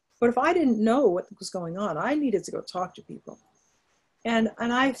situation. But if I didn't know what was going on, I needed to go talk to people. And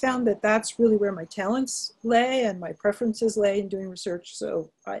I found that that's really where my talents lay and my preferences lay in doing research.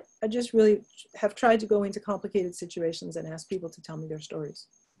 So I just really have tried to go into complicated situations and ask people to tell me their stories.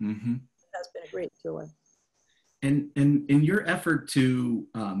 Mm-hmm. That's been a great joy. And in your effort to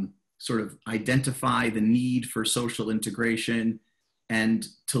sort of identify the need for social integration and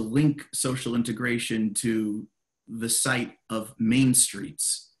to link social integration to the site of main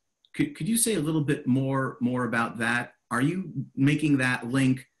streets, could you say a little bit more about that? Are you making that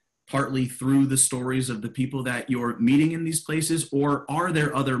link partly through the stories of the people that you're meeting in these places, or are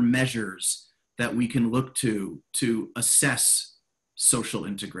there other measures that we can look to assess social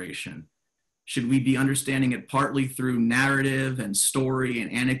integration? Should we be understanding it partly through narrative and story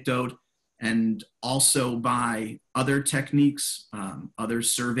and anecdote, and also by other techniques, other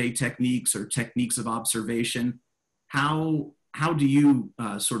survey techniques or techniques of observation? How do you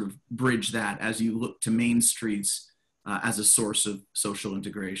sort of bridge that as you look to main streets as a source of social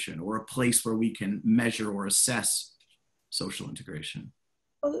integration, or a place where we can measure or assess social integration?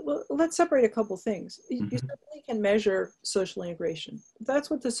 Well, let's separate a couple things. You certainly can measure social integration. That's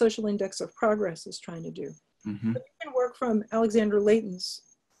what the Social Index of Progress is trying to do. But you can work from Alexander Layton's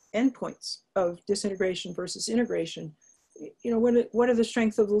endpoints of disintegration versus integration. You know, what are the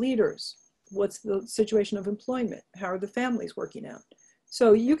strengths of the leaders? What's the situation of employment? How are the families working out?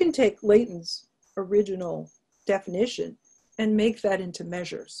 So you can take Layton's original definition and make that into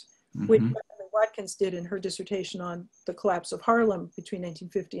measures, which Watkins did in her dissertation on the collapse of Harlem between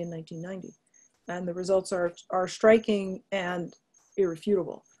 1950 and 1990. And the results are striking and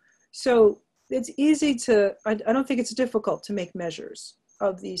irrefutable. So it's easy to, I don't think it's difficult to make measures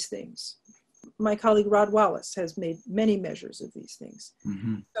of these things. My colleague Rod Wallace has made many measures of these things.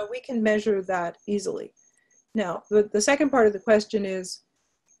 So we can measure that easily. Now, the second part of the question is,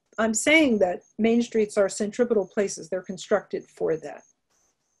 I'm saying that main streets are centripetal places. They're constructed for that.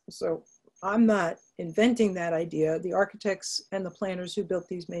 So I'm not inventing that idea. The architects and the planners who built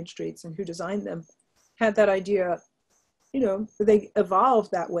these main streets and who designed them had that idea, you know, they evolved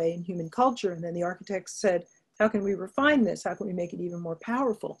that way in human culture. And then the architects said, how can we refine this? How can we make it even more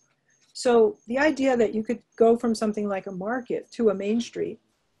powerful? So the idea that you could go from something like a market to a main street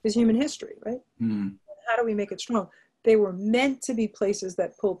is human history, right? How do we make it strong? They were meant to be places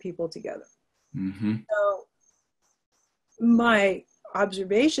that pull people together. So my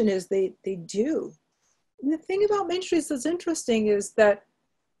observation is they do. And the thing about main streets that's interesting is that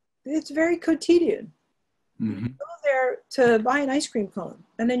it's very quotidian. You go there to buy an ice cream cone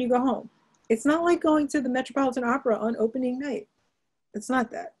and then you go home. It's not like going to the Metropolitan Opera on opening night. It's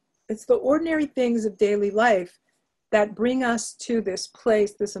not that. It's the ordinary things of daily life that bring us to this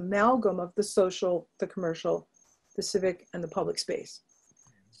place, this amalgam of the social, the commercial, the civic, and the public space.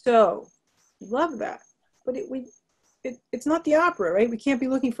 So, love that. But it's not the opera, right? We can't be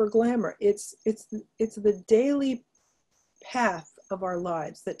looking for glamour. It's the daily path of our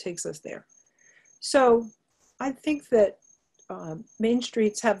lives that takes us there. So, I think that main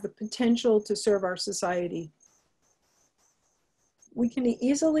streets have the potential to serve our society. We can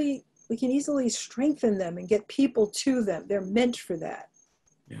easily strengthen them and get people to them. They're meant for that.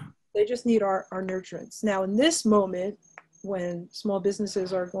 Yeah. They just need our nurturance. Now, in this moment, when small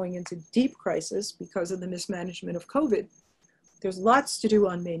businesses are going into deep crisis because of the mismanagement of COVID, there's lots to do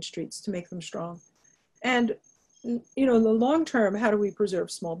on main streets to make them strong. And, you know, in the long term, how do we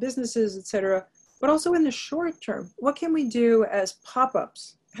preserve small businesses, et cetera? But also in the short term, what can we do as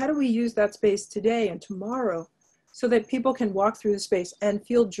pop-ups? How do we use that space today and tomorrow so that people can walk through the space and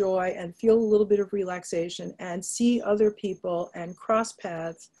feel joy and feel a little bit of relaxation and see other people and cross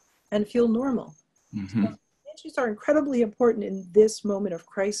paths and feel normal? So main streets are incredibly important in this moment of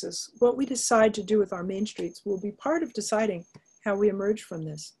crisis. What we decide to do with our main streets will be part of deciding how we emerge from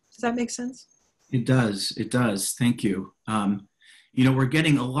this. Does that make sense? It does. It does. Thank you. You know, we're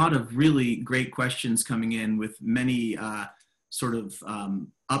getting a lot of really great questions coming in with many sort of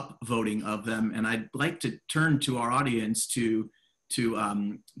upvoting of them. And I'd like to turn to our audience to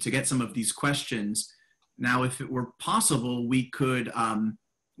get some of these questions. Now, if it were possible, we could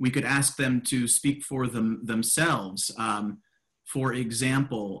ask them to speak for themselves. For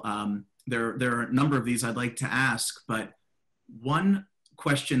example, there are a number of these I'd like to ask, but one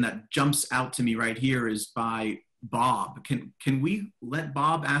question that jumps out to me right here is by Bob. Can we let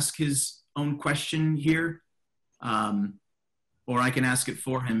Bob ask his own question here? Or I can ask it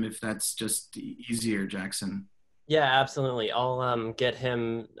for him if that's just easier, Jackson. Yeah, absolutely. I'll get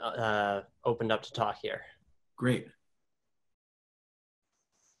him opened up to talk here. Great.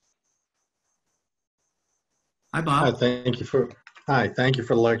 Hi, Bob. Hi, thank you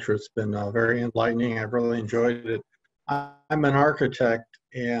for the lecture. It's been very enlightening. I've really enjoyed it. I'm an architect,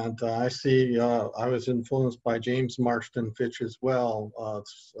 and I see I was influenced by James Marston Fitch as well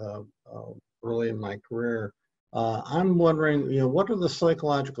early in my career. I'm wondering, you know, what are the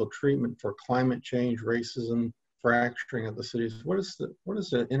psychological treatment for climate change, racism, fracturing of the cities? What is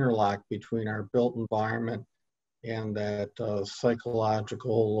the interlock between our built environment and that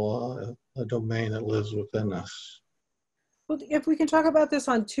psychological domain that lives within us? Well, if we can talk about this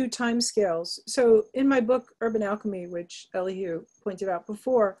on 2 time scales. So in my book, Urban Alchemy, which Elihu pointed out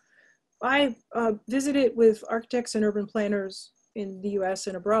before, I visited with architects and urban planners in the US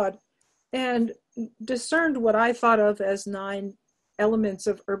and abroad and discerned what I thought of as 9 elements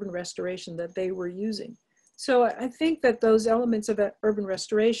of urban restoration that they were using. So I think that those elements of urban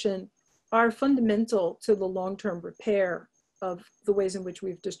restoration are fundamental to the long-term repair of the ways in which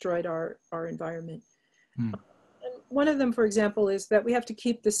we've destroyed our environment. And one of them, for example, is that we have to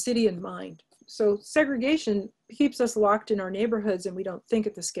keep the city in mind. So segregation keeps us locked in our neighborhoods and we don't think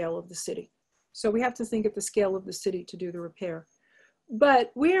at the scale of the city. So we have to think at the scale of the city to do the repair.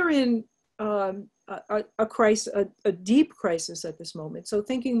 But we're in a crisis, a deep crisis at this moment. So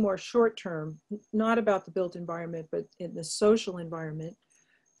thinking more short term, not about the built environment, but in the social environment.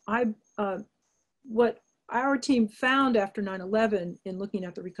 What our team found after 9/11 in looking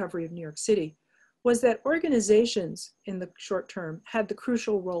at the recovery of New York City was that organizations in the short term had the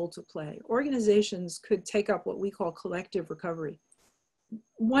crucial role to play. Organizations could take up what we call collective recovery.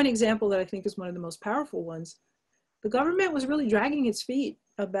 One example that I think is one of the most powerful ones, the government was really dragging its feet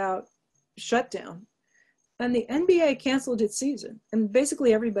about shutdown. And the NBA canceled its season. And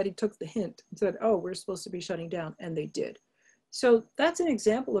basically everybody took the hint and said, oh, we're supposed to be shutting down. And they did. So that's an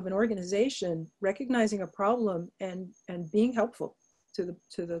example of an organization recognizing a problem and being helpful to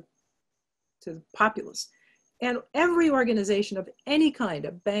the populace. And every organization of any kind,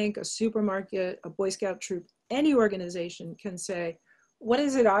 a bank, a supermarket, a Boy Scout troop, any organization can say, what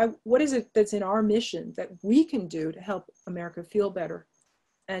is it that's in our mission that we can do to help America feel better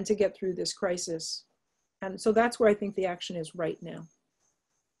and to get through this crisis? And so that's where I think the action is right now.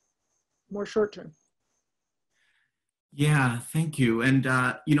 More short term. Yeah, thank you. And,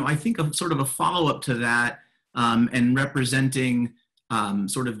 I think of sort of a follow-up to that and representing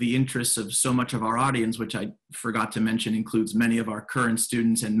sort of the interests of so much of our audience, which I forgot to mention includes many of our current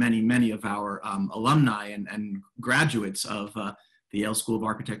students and many of our alumni and graduates of the Yale School of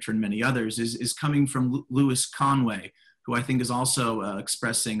Architecture and many others, is coming from Louis Conway, who I think is also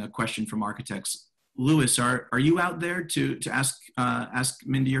expressing a question from architects. Louis, are you out there to ask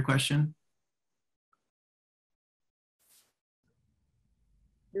Mindy your question?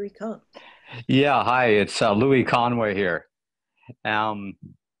 Here he comes. Yeah, hi, it's Louis Conway here.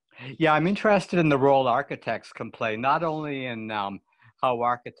 Yeah, I'm interested in the role architects can play, not only in how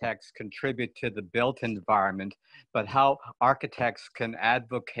architects contribute to the built environment, but how architects can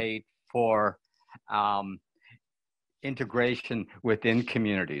advocate for integration within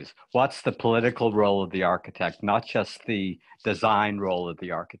communities. What's the political role of the architect, not just the design role of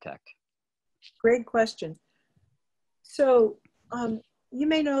the architect? Great question. So you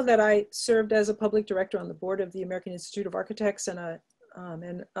may know that I served as a public director on the board of the American Institute of Architects and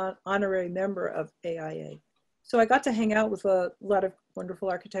an honorary member of AIA. So I got to hang out with a lot of wonderful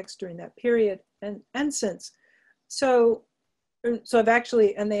architects during that period and since. So I've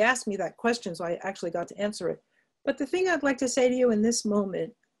actually, and they asked me that question, so I actually got to answer it. But the thing I'd like to say to you in this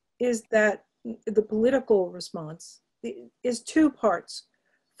moment is that the political response is 2 parts.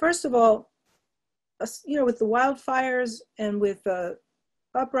 First of all, with the wildfires and with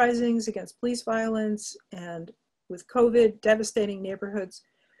uprisings against police violence and with COVID devastating neighborhoods,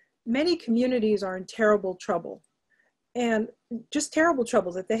 many communities are in terrible trouble, and just terrible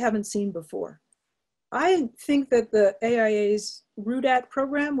trouble that they haven't seen before. I think that the AIA's RUDAT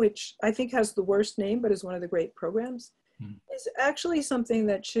program, which I think has the worst name, but is one of the great programs, is actually something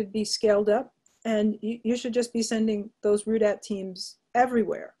that should be scaled up, and you should just be sending those RUDAT teams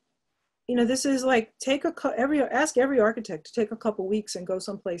everywhere. This is like ask every architect to take a couple weeks and go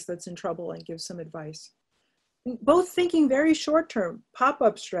someplace that's in trouble and give some advice. Both thinking very short term,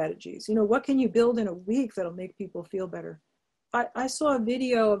 pop-up strategies. What can you build in a week that'll make people feel better? I saw a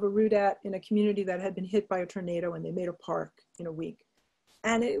video of a RUDAT in a community that had been hit by a tornado and they made a park in a week.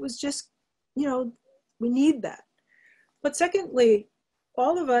 And it was just, we need that. But secondly,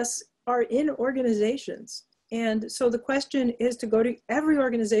 all of us are in organizations. And so the question is to go to every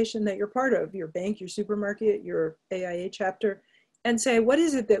organization that you're part of, your bank, your supermarket, your AIA chapter, and say, what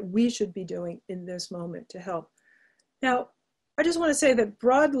is it that we should be doing in this moment to help? Now, I just want to say that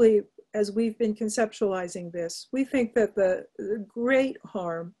broadly, as we've been conceptualizing this, we think that the great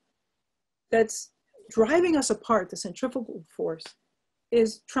harm that's driving us apart, the centrifugal force,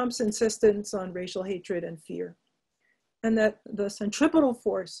 is Trump's insistence on racial hatred and fear. And that the centripetal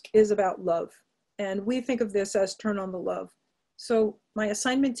force is about love. And we think of this as turn on the love. So my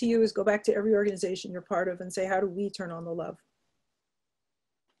assignment to you is go back to every organization you're part of and say, how do we turn on the love?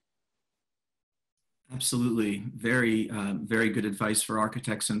 Absolutely. Very, very good advice for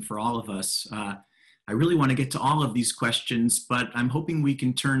architects and for all of us. I really want to get to all of these questions, but I'm hoping we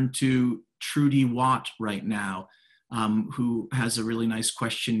can turn to Trudy Watt right now, who has a really nice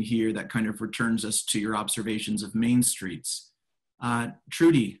question here that kind of returns us to your observations of main streets.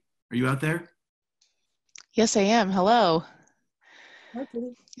 Trudy, Are you out there? Yes, I am. Hello. Hi,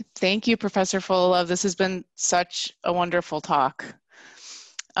 Julie. Thank you, Professor Fullilove. This has been such a wonderful talk.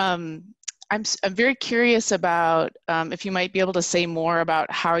 I'm very curious about if you might be able to say more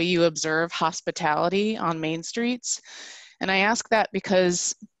about how you observe hospitality on main streets. And I ask that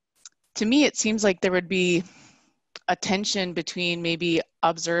because to me, it seems like there would be a tension between maybe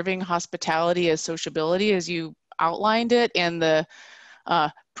observing hospitality as sociability as you outlined it and the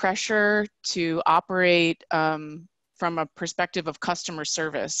pressure to operate from a perspective of customer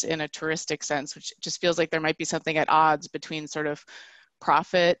service in a touristic sense, which just feels like there might be something at odds between sort of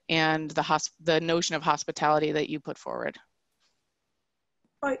profit and the notion of hospitality that you put forward.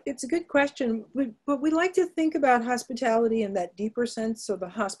 It's a good question, but we like to think about hospitality in that deeper sense. So the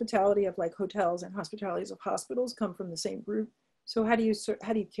hospitality of like hotels and hospitalities of hospitals come from the same group. So how do you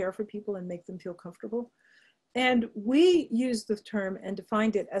care for people and make them feel comfortable? And we use the term and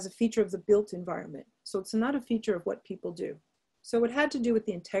defined it as a feature of the built environment. So it's not a feature of what people do. So it had to do with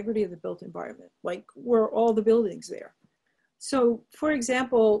the integrity of the built environment, like were all the buildings there? So for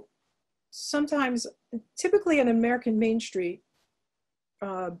example, sometimes, typically an American Main Street,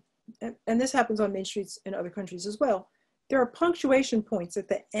 and this happens on main streets in other countries as well, there are punctuation points at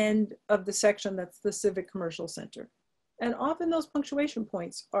the end of the section that's the civic commercial center. And often those punctuation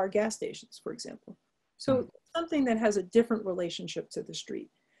points are gas stations, for example. So something that has a different relationship to the street.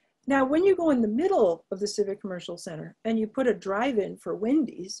 Now, when you go in the middle of the civic commercial center and you put a drive-in for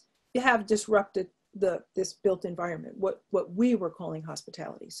Wendy's, you have disrupted this built environment, what we were calling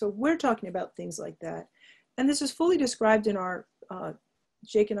hospitality. So we're talking about things like that. And this is fully described in our,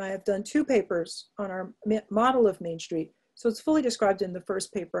 Jake and I have done 2 papers on our model of Main Street. So it's fully described in the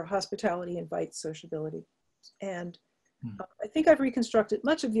first paper, Hospitality Invites Sociability. And I think I've reconstructed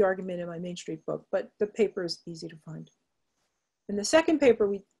much of the argument in my Main Street book, but the paper is easy to find. In the second paper,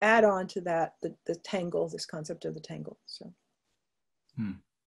 we add on to that the tangle, this concept of the tangle. So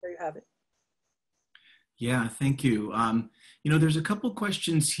there you have it. Yeah, thank you. You know, there's a couple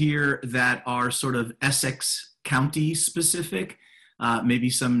questions here that are sort of Essex County specific.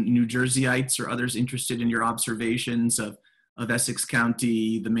 Maybe some New Jerseyites or others interested in your observations of Essex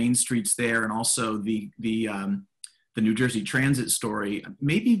County, the main streets there, and also the New Jersey Transit story.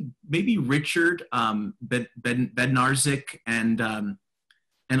 Maybe Richard Bednarzik and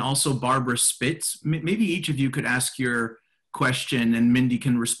also Barbara Spitz. Maybe each of you could ask your question, and Mindy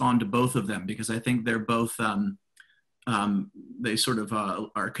can respond to both of them, because I think they're both they sort of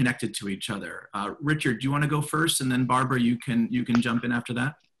are connected to each other. Richard, do you want to go first, and then Barbara, you can jump in after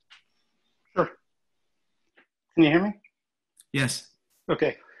that? Sure. Can you hear me? Yes.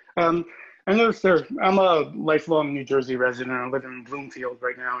 Okay. I noticed I'm a lifelong New Jersey resident. I live in Bloomfield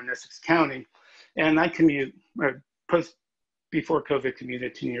right now in Essex County, and I commute, before COVID,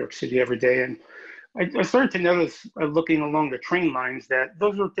 commuted to New York City every day. And I started to notice, looking along the train lines, that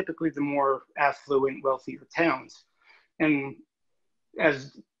those were typically the more affluent, wealthier towns. And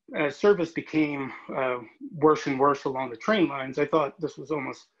as service became worse and worse along the train lines, I thought this was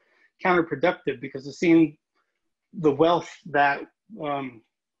almost counterproductive, because it seemed the wealth that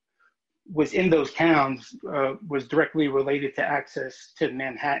was in those towns was directly related to access to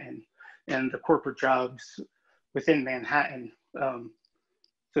Manhattan and the corporate jobs within Manhattan. So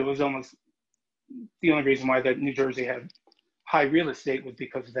it was almost the only reason why that New Jersey had high real estate was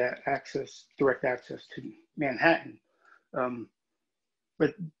because of that access, direct access to Manhattan.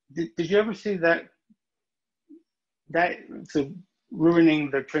 But did you ever see that so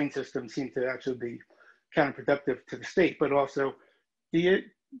ruining the train system seemed to actually be counterproductive to the state? But also,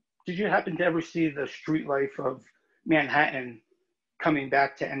 did you happen to ever see the street life of Manhattan coming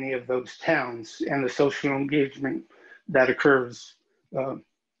back to any of those towns, and the social engagement that occurs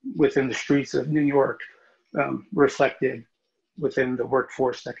within the streets of New York reflected within the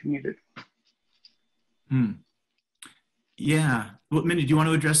workforce that commuted? Yeah. Well, Mindy, do you want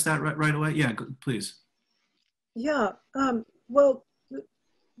to address that right away? Yeah, please. Yeah. Well,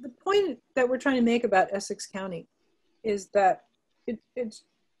 the point that we're trying to make about Essex County is that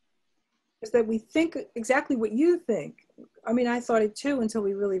is that we think exactly what you think. I mean, I thought it too until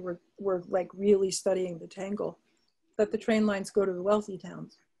we really were like really studying the tangle, that the train lines go to the wealthy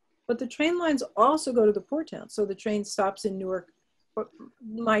towns. But the train lines also go to the poor towns. So the train stops in Newark,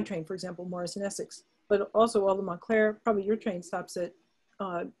 my train, for example, Morrison, Essex, but also all the Montclair, probably your train stops at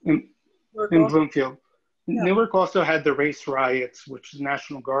in Bloomfield. Yeah. Newark also had the race riots, which the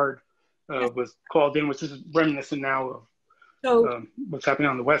National Guard was called in, which is reminiscent now of what's happening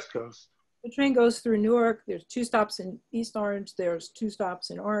on the West Coast. The train goes through Newark. There's 2 stops in East Orange. There's 2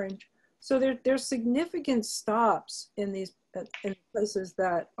 stops in Orange. So there's significant stops in these in places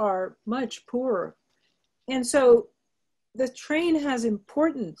that are much poorer. And so the train has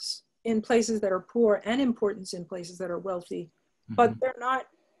importance in places that are poor and importance in places that are wealthy, but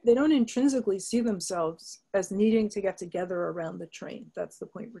they don't intrinsically see themselves as needing to get together around the train. That's the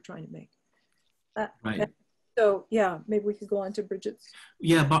point we're trying to make. Right. So yeah, maybe we could go on to Bridget's.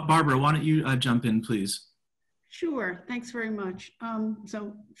 Yeah, Barbara, why don't you jump in, please? Sure, thanks very much.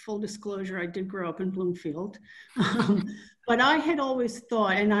 So full disclosure, I did grow up in Bloomfield, but I had always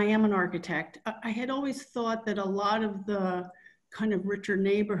thought, and I am an architect, I had always thought that a lot of the kind of richer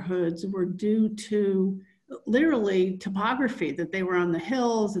neighborhoods were due to literally topography, that they were on the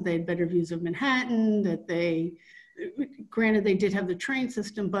hills, that they had better views of Manhattan, that they, granted they did have the train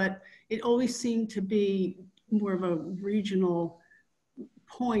system, but it always seemed to be more of a regional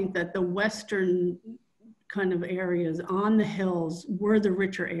point that the Western kind of areas on the hills were the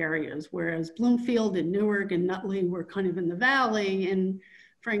richer areas, whereas Bloomfield and Newark and Nutley were kind of in the valley and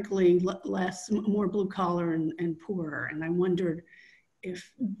frankly more blue collar and poorer. And I wondered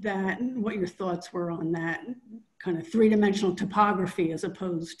if what your thoughts were on that kind of three-dimensional topography as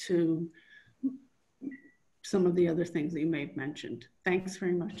opposed to some of the other things that you may have mentioned. Thanks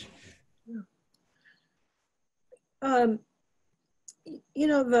very much. You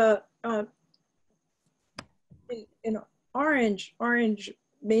know, in Orange,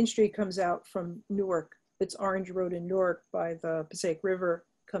 Main Street comes out from Newark. It's Orange Road in Newark by the Passaic River,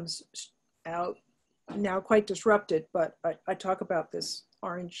 comes out, now quite disrupted, but I talk about this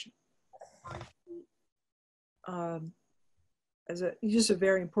Orange as just a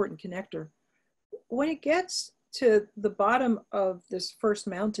very important connector. When it gets to the bottom of this first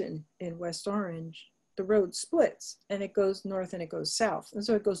mountain in West Orange, the road splits and it goes north and it goes south. And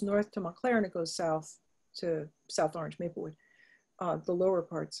so it goes north to Montclair and it goes south to South Orange, Maplewood, the lower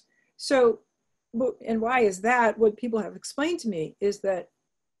parts. So, and why is that? What people have explained to me is that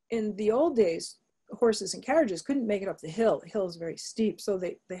in the old days, horses and carriages couldn't make it up the hill. The hill is very steep. So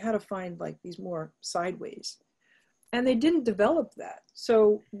they had to find like these more sideways. And they didn't develop that.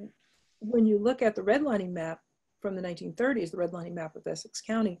 So when you look at the redlining map from the 1930s, the redlining map of Essex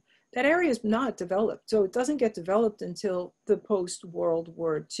County, that area is not developed. So it doesn't get developed until the post-World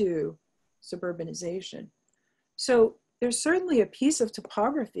War II suburbanization. So there's certainly a piece of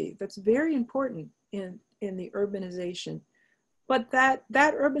topography that's very important in the urbanization. But that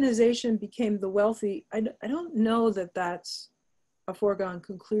urbanization became the wealthy. I don't know that that's a foregone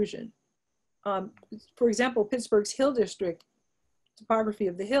conclusion. For example, Pittsburgh's Hill District, topography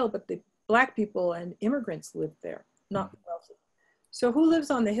of the hill, but the Black people and immigrants lived there, not the wealthy. So who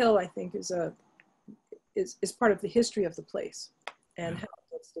lives on the hill, I think, is part of the history of the place and how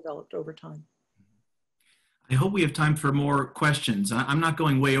it's developed over time. I hope we have time for more questions. I'm not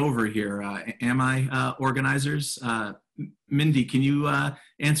going way over here, am I, organizers? Mindy, can you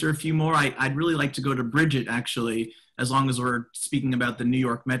answer a few more? I'd really like to go to Bridget, actually, as long as we're speaking about the New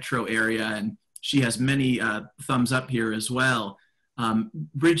York metro area, and she has many thumbs up here as well.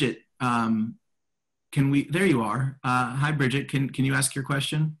 Bridget, there you are. Hi, Bridget, can you ask your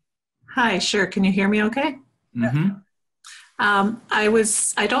question? Hi, sure. Can you hear me okay? Mm-hmm.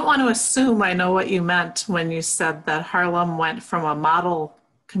 I don't want to assume I know what you meant when you said that Harlem went from a model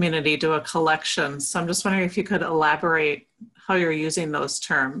community to a collection. So I'm just wondering if you could elaborate how you're using those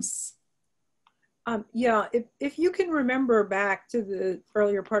terms. Yeah, if you can remember back to the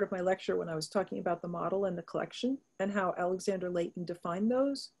earlier part of my lecture when I was talking about the model and the collection and how Alexander Layton defined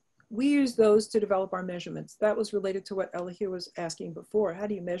those, we use those to develop our measurements. That was related to what Elihu was asking before. How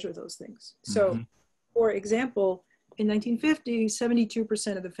do you measure those things? So, for example, in 1950,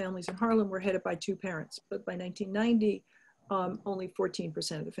 72% of the families in Harlem were headed by two parents, but by 1990, only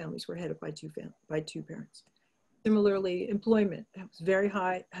 14% of the families were headed by two parents. Similarly, employment was very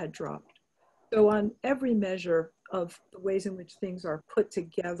high, had dropped. So on every measure of the ways in which things are put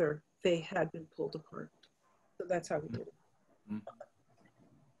together, they had been pulled apart. So that's how we did it.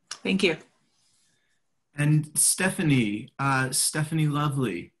 Thank you. And Stephanie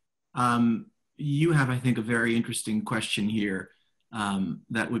Lovely, you have, I think, a very interesting question here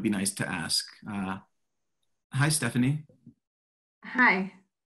that would be nice to ask. Hi, Stephanie. Hi.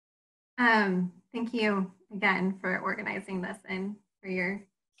 Thank you again for organizing this and for your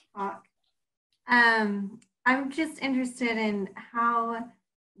talk. I'm just interested in how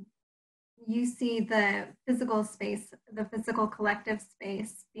you see the physical space, the physical collective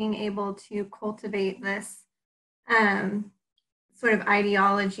space, being able to cultivate this sort of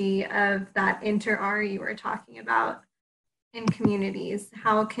ideology of that inter-R you were talking about in communities.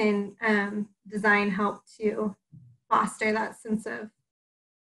 How can design help to foster that sense of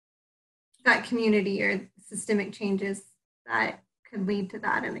that community or systemic changes that could lead to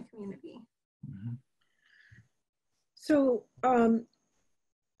that in the community. Mm-hmm. So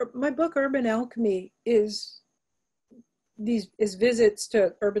my book, Urban Alchemy, is visits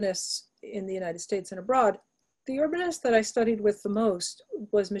to urbanists in the United States and abroad. The urbanist that I studied with the most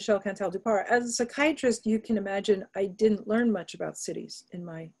was Michel Cantal-Dupart. As a psychiatrist, you can imagine I didn't learn much about cities in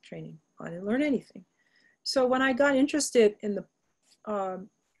my training. I didn't learn anything. So when I got interested in the,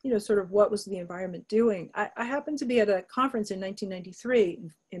 sort of what was the environment doing, I happened to be at a conference in 1993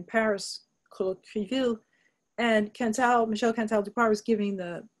 in Paris, Ecological, and Michel Cantal-Dupart was giving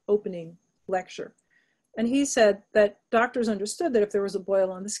the opening lecture. And he said that doctors understood that if there was a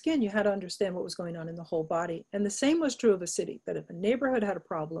boil on the skin, you had to understand what was going on in the whole body. And the same was true of a city, that if a neighborhood had a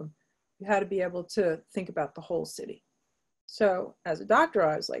problem, you had to be able to think about the whole city. So as a doctor,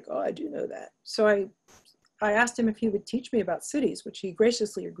 I was like, oh, I do know that. So I asked him if he would teach me about cities, which he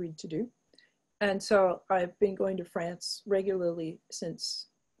graciously agreed to do. And so I've been going to France regularly since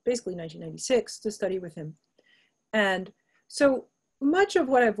basically 1996 to study with him. And so much of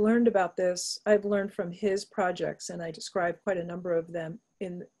what I've learned about this, I've learned from his projects, and I describe quite a number of them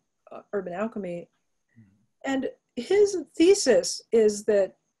in Urban Alchemy. And his thesis is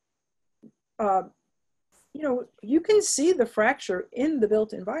that, you can see the fracture in the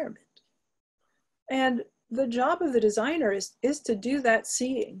built environment. And the job of the designer is to do that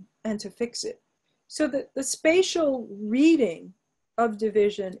seeing and to fix it. So that the spatial reading of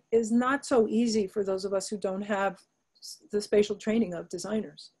division is not so easy for those of us who don't have the spatial training of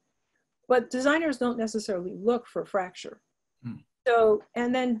designers. But designers don't necessarily look for fracture. So,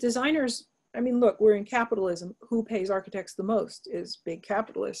 and then designers, I mean, look, we're in capitalism. Who pays architects the most is big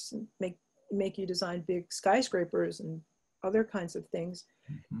capitalists, and make you design big skyscrapers and other kinds of things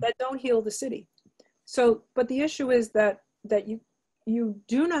that don't heal the city. So, but the issue is that you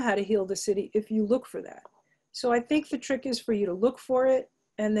do know how to heal the city if you look for that. So I think the trick is for you to look for it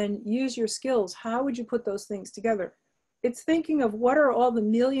and then use your skills. How would you put those things together? It's thinking of what are all the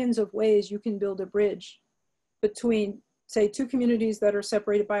millions of ways you can build a bridge between, say, two communities that are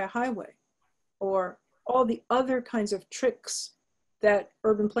separated by a highway, or all the other kinds of tricks that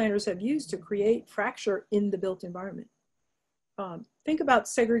urban planners have used to create fracture in the built environment. Think about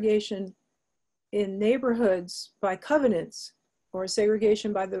segregation in neighborhoods by covenants, or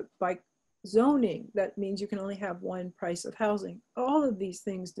segregation by zoning. That means you can only have one price of housing. All of these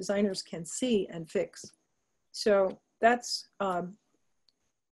things designers can see and fix. So that's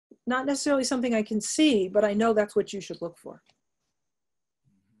not necessarily something I can see, but I know that's what you should look for.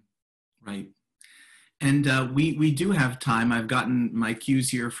 Right. And we do have time. I've gotten my cues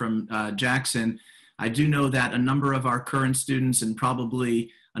here from Jackson. I do know that a number of our current students and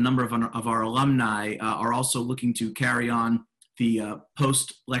probably a number of our alumni are also looking to carry on the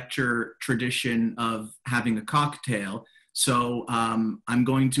post-lecture tradition of having a cocktail. So I'm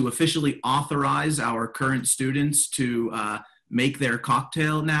going to officially authorize our current students to make their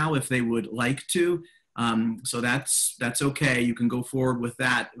cocktail now if they would like to. So that's okay. You can go forward with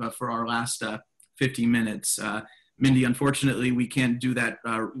that for our last 50 minutes. Mindy, unfortunately, we can't do that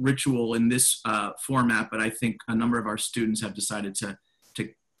ritual in this format, but I think a number of our students have decided to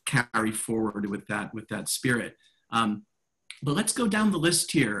carry forward with that spirit. But let's go down the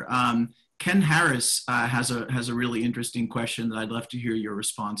list here. Ken Harris has a really interesting question that I'd love to hear your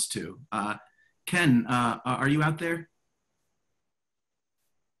response to. Ken, are you out there?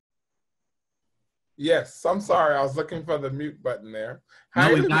 Yes, I'm sorry. I was looking for the mute button there.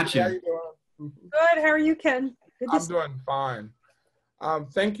 No, we got you. How you doing? Good, how are you, Ken? I'm doing fine.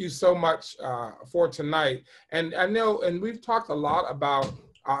 Thank you so much for tonight. And I know, and we've talked a lot about,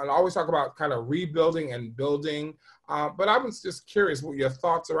 I always talk about kind of rebuilding and building, but I was just curious what your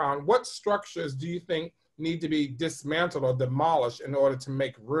thoughts around what structures do you think need to be dismantled or demolished in order to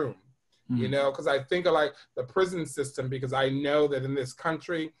make room? You know, because I think of like the prison system, because I know that in this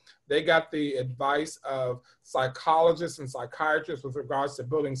country, they got the advice of psychologists and psychiatrists with regards to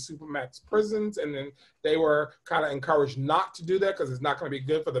building supermax prisons. And then they were kind of encouraged not to do that because it's not going to be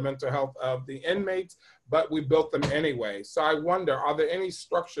good for the mental health of the inmates, but we built them anyway. So I wonder, are there any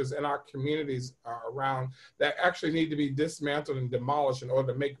structures in our communities around that actually need to be dismantled and demolished in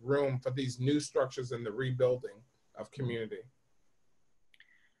order to make room for these new structures in the rebuilding of community?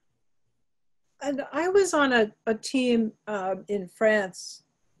 And I was on a team in France.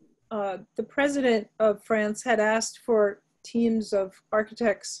 The president of France had asked for teams of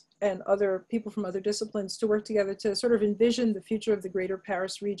architects and other people from other disciplines to work together to sort of envision the future of the greater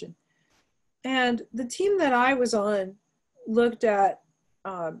Paris region. And the team that I was on looked at,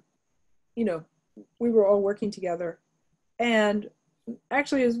 you know, we were all working together. And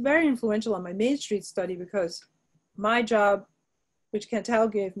actually, it was very influential on my Main Street study because my job, which Cantal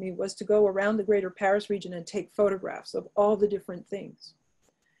gave me, was to go around the greater Paris region and take photographs of all the different things.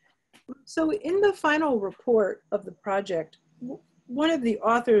 So in the final report of the project, one of the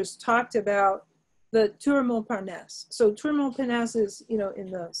authors talked about the Tour Montparnasse. So Tour Montparnasse is, in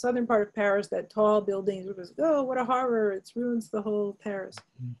the southern part of Paris, that tall building. It was, oh, what a horror, it ruins the whole Paris.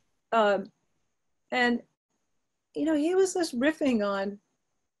 And, he was just riffing on,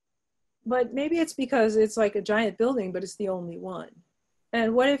 but maybe it's because it's like a giant building, but it's the only one.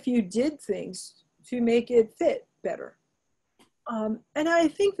 And what if you did things to make it fit better? And I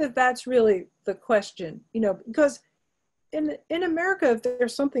think that that's really the question, because in America, if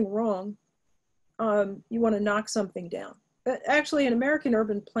there's something wrong, you want to knock something down. But actually, in American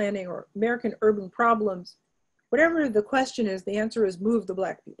urban planning or American urban problems, whatever the question is, the answer is move the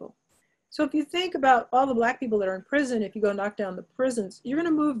Black people. So if you think about all the Black people that are in prison, if you go knock down the prisons, you're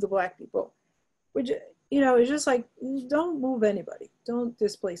going to move the Black people, which, is just like, don't move anybody. Don't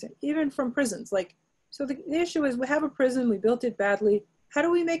displace it, even from prisons. So the issue is we have a prison, we built it badly. How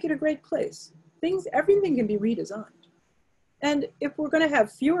do we make it a great place? Everything can be redesigned. And if we're going to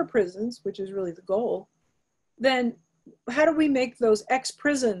have fewer prisons, which is really the goal, then how do we make those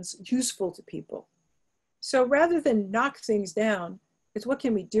ex-prisons useful to people? So rather than knock things down, it's what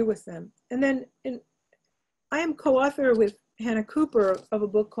can we do with them? And then I am co-author with Hannah Cooper of a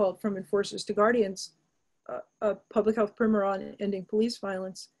book called From Enforcers to Guardians, a public health primer on ending police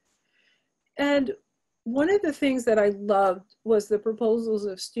violence. And one of the things that I loved was the proposals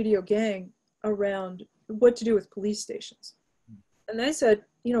of Studio Gang around what to do with police stations. And I said,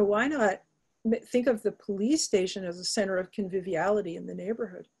 why not think of the police station as a center of conviviality in the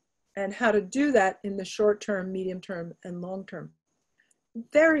neighborhood and how to do that in the short term, medium term, and long term.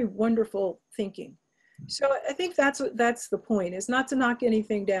 Very wonderful thinking. So I think that's the point, is not to knock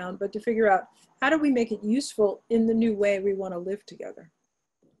anything down, but to figure out how do we make it useful in the new way we want to live together.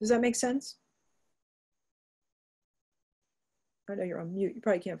 Does that make sense? I know you're on mute. You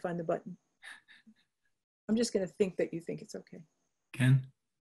probably can't find the button. I'm just going to think that you think it's okay. Ken?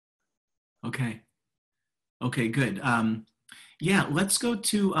 Okay. Okay, good. Yeah, let's go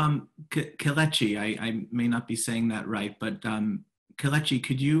to Kelechi. I may not be saying that right, but Kelechi,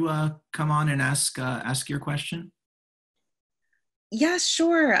 could you come on and ask your question? Yeah,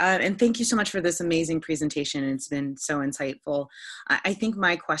 sure. And thank you so much for this amazing presentation. It's been so insightful. I think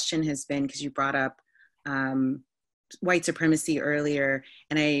my question has been, because you brought up white supremacy earlier,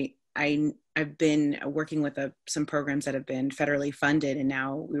 and I've been working with some programs that have been federally funded, and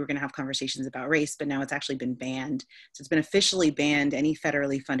now we were going to have conversations about race, but now it's actually been banned. So it's been officially banned. Any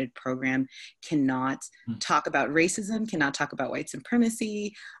federally funded program cannot talk about racism, cannot talk about white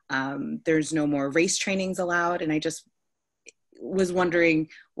supremacy. There's no more race trainings allowed. And I just was wondering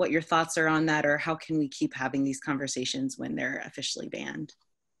what your thoughts are on that, or how can we keep having these conversations when they're officially banned?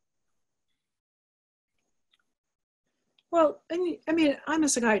 Well, I mean, I'm a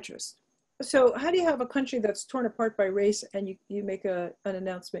psychiatrist. So how do you have a country that's torn apart by race and you make an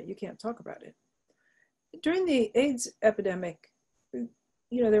announcement you can't talk about it? During the AIDS epidemic,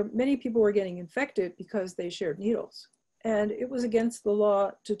 there many people were getting infected because they shared needles. And it was against the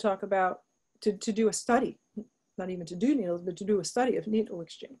law to talk about, to do a study, not even to do needles, but to do a study of needle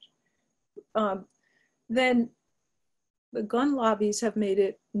exchange. Then the gun lobbies have made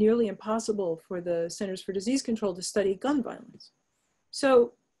it nearly impossible for the Centers for Disease Control to study gun violence.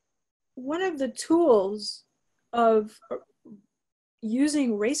 So one of the tools of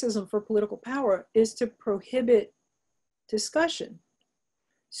using racism for political power is to prohibit discussion.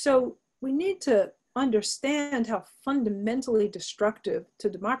 So we need to understand how fundamentally destructive to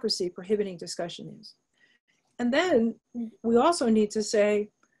democracy prohibiting discussion is. And then we also need to say,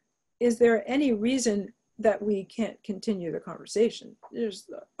 is there any reason that we can't continue the conversation?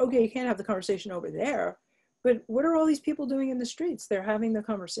 Okay, you can't have the conversation over there, but what are all these people doing in the streets? They're having the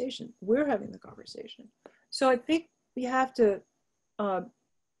conversation. We're having the conversation. So I think we have to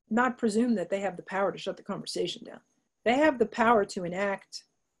not presume that they have the power to shut the conversation down. They have the power to enact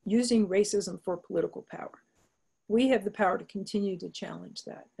using racism for political power. We have the power to continue to challenge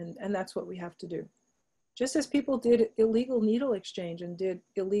that, and that's what we have to do. Just as people did illegal needle exchange and did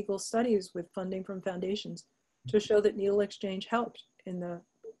illegal studies with funding from foundations to show that needle exchange helped in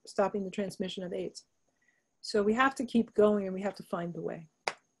stopping the transmission of AIDS. So we have to keep going, and we have to find the way.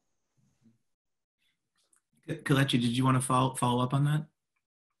 Kelechi, did you want to follow up on that?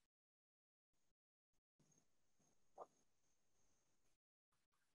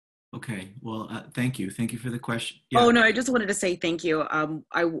 Okay, well, thank you. Thank you for the question. Yeah. Oh, no, I just wanted to say thank you.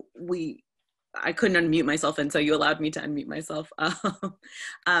 I couldn't unmute myself, and so you allowed me to unmute myself.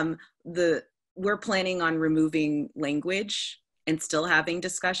 We're planning on removing language and still having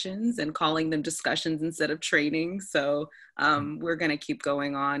discussions and calling them discussions instead of training. So we're going to keep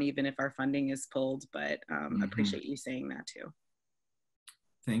going on even if our funding is pulled, but appreciate you saying that too.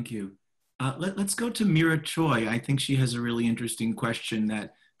 Thank you. Let's go to Mira Choi. I think she has a really interesting question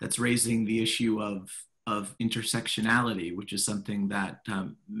that's raising the issue of intersectionality, which is something that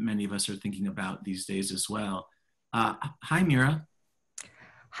many of us are thinking about these days as well. Hi, Mira.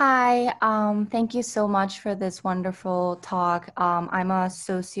 Hi, thank you so much for this wonderful talk. I'm a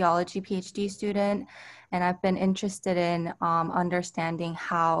sociology PhD student, and I've been interested in understanding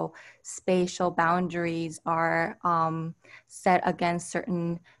how spatial boundaries are set against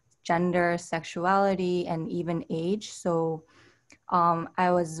certain gender, sexuality, and even age. So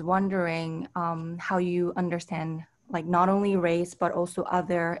I was wondering how you understand like not only race, but also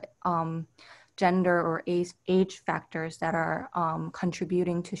other gender or age factors that are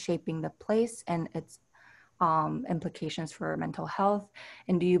contributing to shaping the place and its implications for mental health.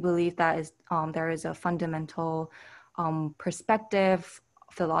 And do you believe that there is a fundamental perspective,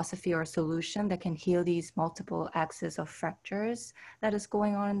 philosophy, or solution that can heal these multiple axes of fractures that is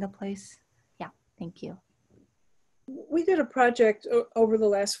going on in the place? Yeah, thank you. We did a project over the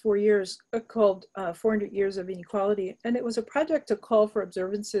last 4 years called 400 Years of Inequality. And it was a project to call for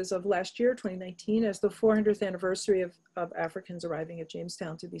observances of last year, 2019, as the 400th anniversary of Africans arriving at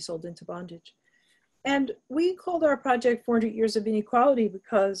Jamestown to be sold into bondage. And we called our project 400 Years of Inequality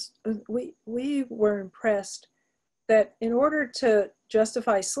because we were impressed that in order to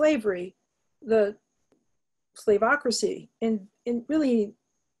justify slavery, the slavocracy in really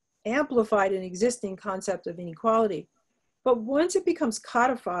amplified an existing concept of inequality. But once it becomes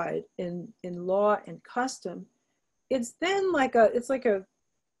codified in law and custom, it's then like a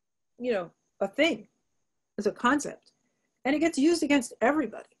thing, as a concept, and it gets used against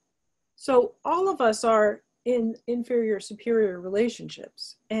everybody. So all of us are in inferior superior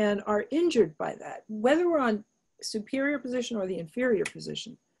relationships and are injured by that, whether we're on superior position or the inferior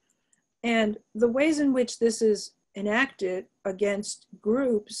position. And the ways in which this is enacted against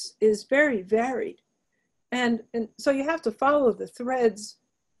groups is very varied. And so you have to follow the threads,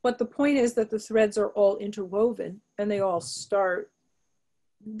 but the point is that the threads are all interwoven and they all start,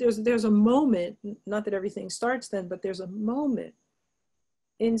 there's a moment, not that everything starts then, but there's a moment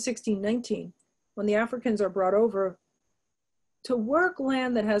in 1619 when the Africans are brought over to work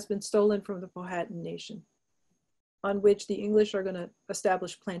land that has been stolen from the Powhatan nation, on which the English are going to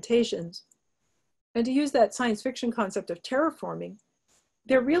establish plantations. And to use that science fiction concept of terraforming,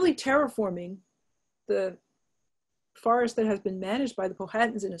 they're really terraforming the forest that has been managed by the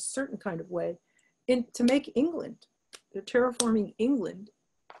Powhatans in a certain kind of way to make England. They're terraforming England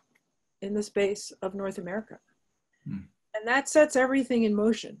in the space of North America. And that sets everything in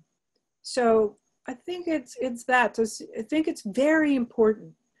motion. So I think I think it's very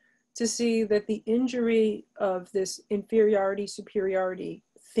important to see that the injury of this inferiority, superiority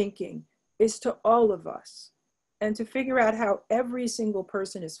thinking is to all of us, and to figure out how every single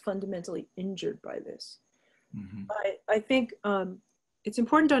person is fundamentally injured by this. I think it's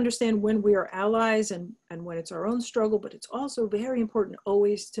important to understand when we are allies and when it's our own struggle, but it's also very important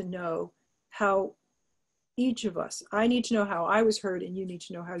always to know how each of us, I need to know how I was hurt, and you need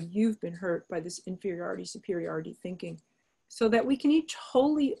to know how you've been hurt by this inferiority, superiority thinking, so that we can each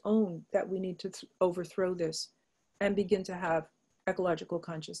wholly own that we need to overthrow this and begin to have ecological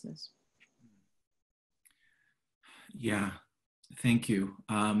consciousness. Yeah, thank you.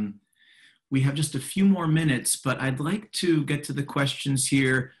 We have just a few more minutes, but I'd like to get to the questions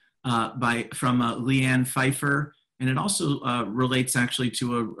here from Leanne Pfeiffer, and it also relates actually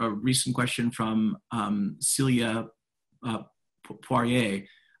to a recent question from Celia Poirier.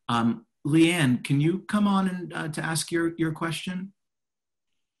 Leanne, can you come on and to ask your question?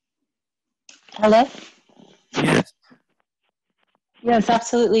 Hello? Yes. Yes,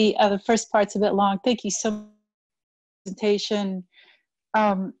 absolutely. The first part's a bit long. Thank you so much for the presentation.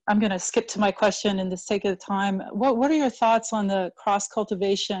 I'm going to skip to my question in the sake of the time. What are your thoughts on the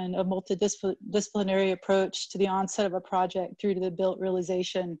cross-cultivation of multidisciplinary approach to the onset of a project through to the built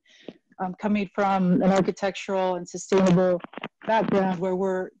realization, coming from an architectural and sustainable background where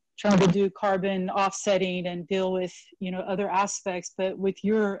we're trying to do carbon offsetting and deal with other aspects, but with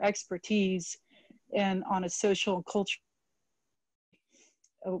your expertise and on a social and cultural,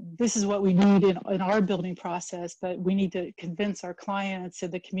 this is what we need in our building process, but we need to convince our clients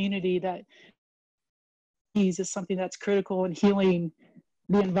and the community that these is something that's critical in healing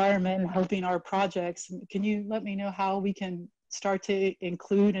the environment and helping our projects. Can you let me know how we can start to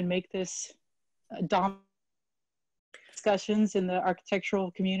include and make this discussions in the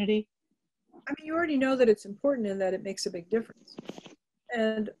architectural community? I mean, you already know that it's important and that it makes a big difference.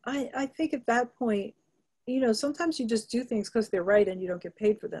 And I think at that point, you know, sometimes you just do things because they're right and you don't get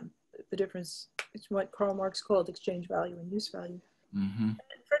paid for them. The difference is what Karl Marx called exchange value and use value. Mm-hmm. And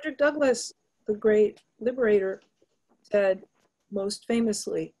Frederick Douglass, the great liberator, said most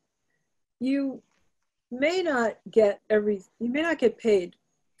famously, you may not get paid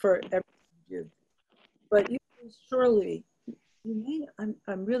for everything you do, but you can surely,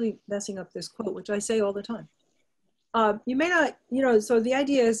 I'm really messing up this quote, which I say all the time. You may not, you know, so the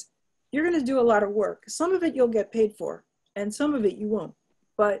idea is you're going to do a lot of work. Some of it you'll get paid for, and some of it you won't,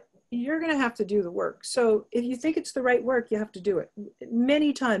 but you're going to have to do the work. So if you think it's the right work, you have to do it.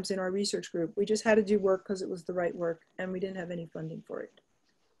 Many times in our research group, we just had to do work because it was the right work and we didn't have any funding for it.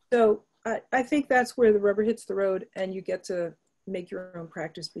 So I think that's where the rubber hits the road and you get to make your own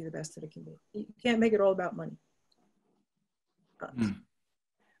practice be the best that it can be. You can't make it all about money.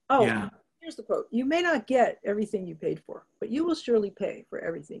 Oh, yeah. Here's the quote. You may not get everything you paid for, but you will surely pay for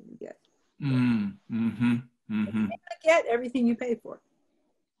everything you get. Mm-hmm. Mm-hmm. You may not get everything you pay for.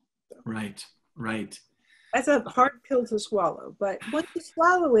 So. Right, right. That's a hard pill to swallow, but once you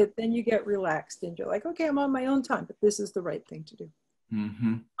swallow it, then you get relaxed and you're like, okay, I'm on my own time, but this is the right thing to do.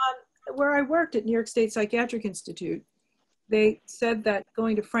 Mm-hmm. Where I worked at New York State Psychiatric Institute, they said that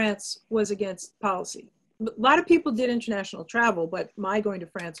going to France was against policy. A lot of people did international travel, but my going to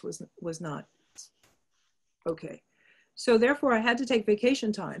France was not okay. So therefore, I had to take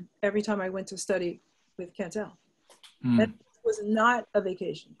vacation time every time I went to study with Cantel. That was not a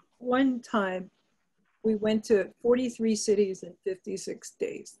vacation. One time, we went to 43 cities in 56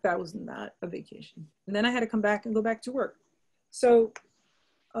 days. That was not a vacation. And then I had to come back and go back to work. So,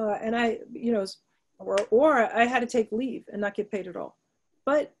 and I, you know, or I had to take leave and not get paid at all.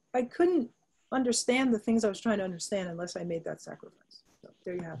 But I couldn't understand the things I was trying to understand unless I made that sacrifice. So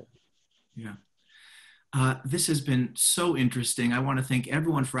there you have it. Yeah. This has been so interesting. I want to thank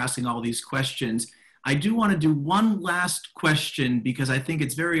everyone for asking all these questions. I do want to do one last question because I think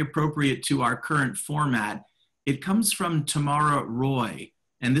it's very appropriate to our current format. It comes from Tamara Roy,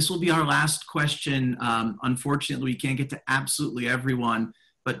 and this will be our last question. Unfortunately, we can't get to absolutely everyone,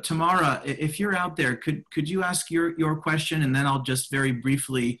 but Tamara, if you're out there, could you ask your question, and then I'll just very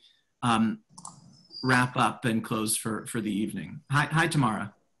briefly wrap up and close for the evening. Hi,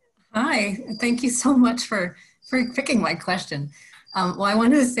 Tamara. Hi, thank you so much for picking my question. Well, I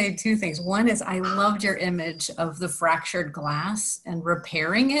wanted to say two things. One is I loved your image of the fractured glass and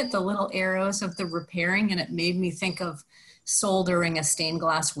repairing it, the little arrows of the repairing, and it made me think of soldering a stained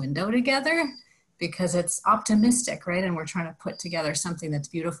glass window together because it's optimistic, right? And we're trying to put together something that's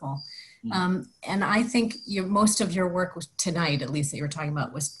beautiful. And I think most of your work was tonight, at least that you were talking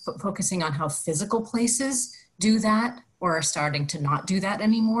about, was focusing on how physical places do that or are starting to not do that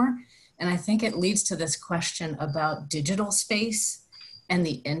anymore. And I think it leads to this question about digital space and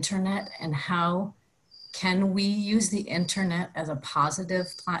the internet and how can we use the internet as a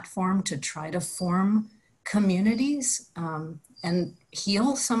positive platform to try to form communities and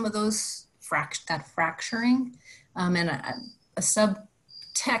heal some of those fracturing. And a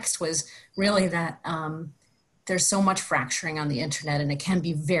subtext was really that there's so much fracturing on the internet and it can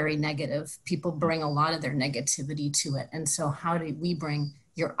be very negative. People bring a lot of their negativity to it. And so how do we bring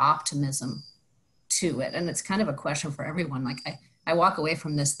your optimism to it? And it's kind of a question for everyone. Like I walk away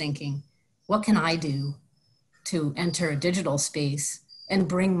from this thinking, what can I do to enter a digital space and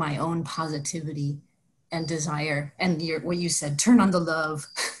bring my own positivity and desire? And what you said, turn on the love.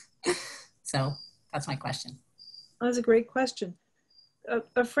 So that's my question. That's a great question.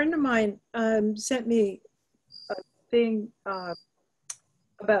 A friend of mine sent me a thing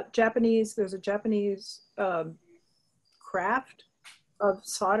about there's a Japanese craft of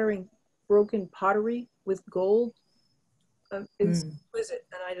soldering broken pottery with gold. It's exquisite,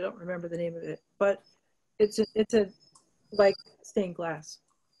 and I don't remember the name of it, but it's a like stained glass.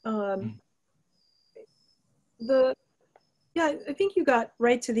 I think you got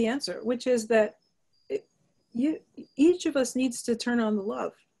right to the answer, which is that each of us needs to turn on the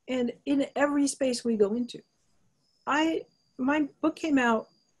love, and in every space we go into. My book came out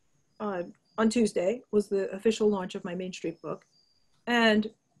on Tuesday, was the official launch of my Main Street book, and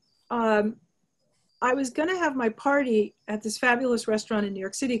I was gonna have my party at this fabulous restaurant in New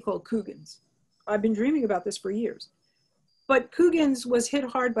York City called Coogan's. I've been dreaming about this for years. But Coogan's was hit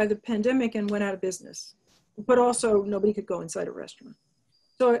hard by the pandemic and went out of business. But also nobody could go inside a restaurant.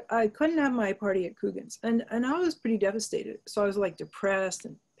 So I couldn't have my party at Coogan's. And I was pretty devastated. So I was like depressed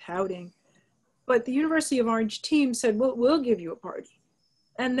and pouting. But the University of Orange team said, well, we'll give you a party.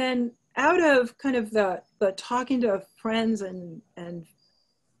 And then out of kind of the talking to friends and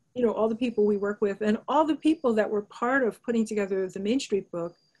you know, all the people we work with and all the people that were part of putting together the Main Street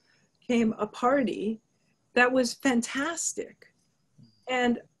book came a party that was fantastic.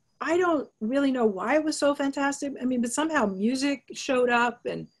 And I don't really know why it was so fantastic. I mean, but somehow music showed up,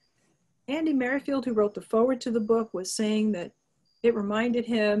 and Andy Merrifield, who wrote the foreword to the book, was saying that it reminded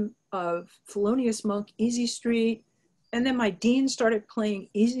him of Thelonious Monk, Easy Street. And then my dean started playing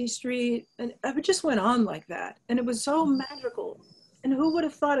Easy Street, and it just went on like that. And it was so magical. And who would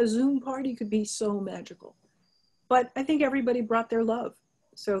have thought a Zoom party could be so magical? But I think everybody brought their love.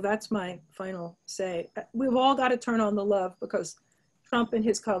 So that's my final say. We've all got to turn on the love, because Trump and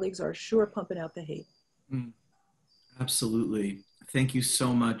his colleagues are sure pumping out the hate. Absolutely. Thank you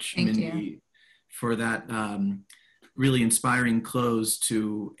so much, Mindy, for that really inspiring close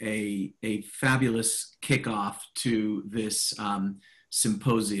to a fabulous kickoff to this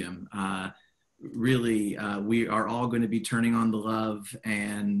symposium. Really, we are all going to be turning on the love,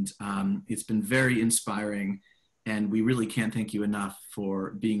 and it's been very inspiring, and we really can't thank you enough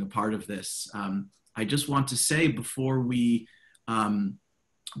for being a part of this. I just want to say before we sign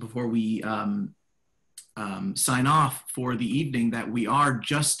off for the evening that we are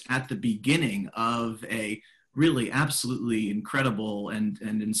just at the beginning of a really absolutely incredible and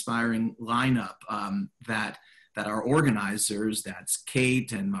inspiring lineup that our organizers, that's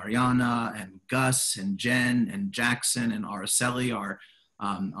Kate and Mariana and Gus and Jen and Jackson and Araceli,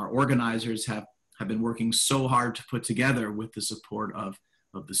 our organizers have been working so hard to put together with the support of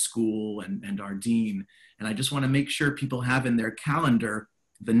the school and our dean. And I just want to make sure people have in their calendar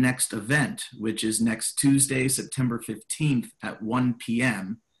the next event, which is next Tuesday, September 15th at 1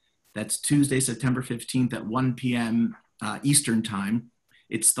 p.m. That's Tuesday, September 15th at 1 p.m. Eastern time.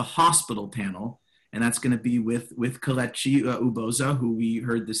 It's the hospital panel, and that's going to be with Kelechi Uboza, who we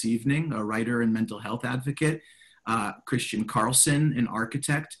heard this evening, a writer and mental health advocate, Christian Carlson, an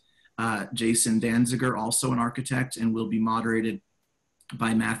architect, Jason Danziger, also an architect, and will be moderated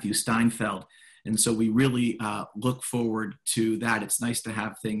by Matthew Steinfeld. And so we really look forward to that. It's nice to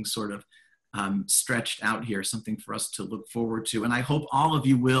have things sort of stretched out here, something for us to look forward to. And I hope all of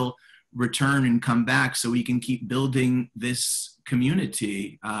you will return and come back so we can keep building this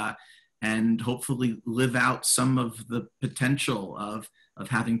community and hopefully live out some of the potential of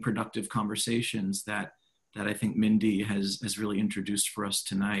having productive conversations that I think Mindy has really introduced for us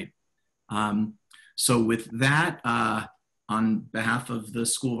tonight. So with that, on behalf of the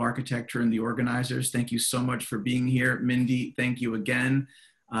School of Architecture and the organizers, thank you so much for being here. Mindy, thank you again.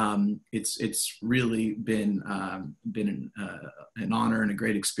 It's really been an honor and a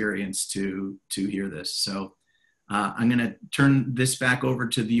great experience to hear this. So I'm gonna turn this back over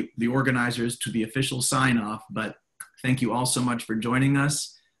to the organizers to the official sign off, but thank you all so much for joining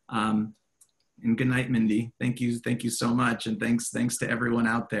us. And good night, Mindy. Thank you so much. And thanks to everyone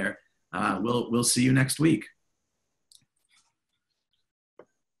out there. We'll see you next week.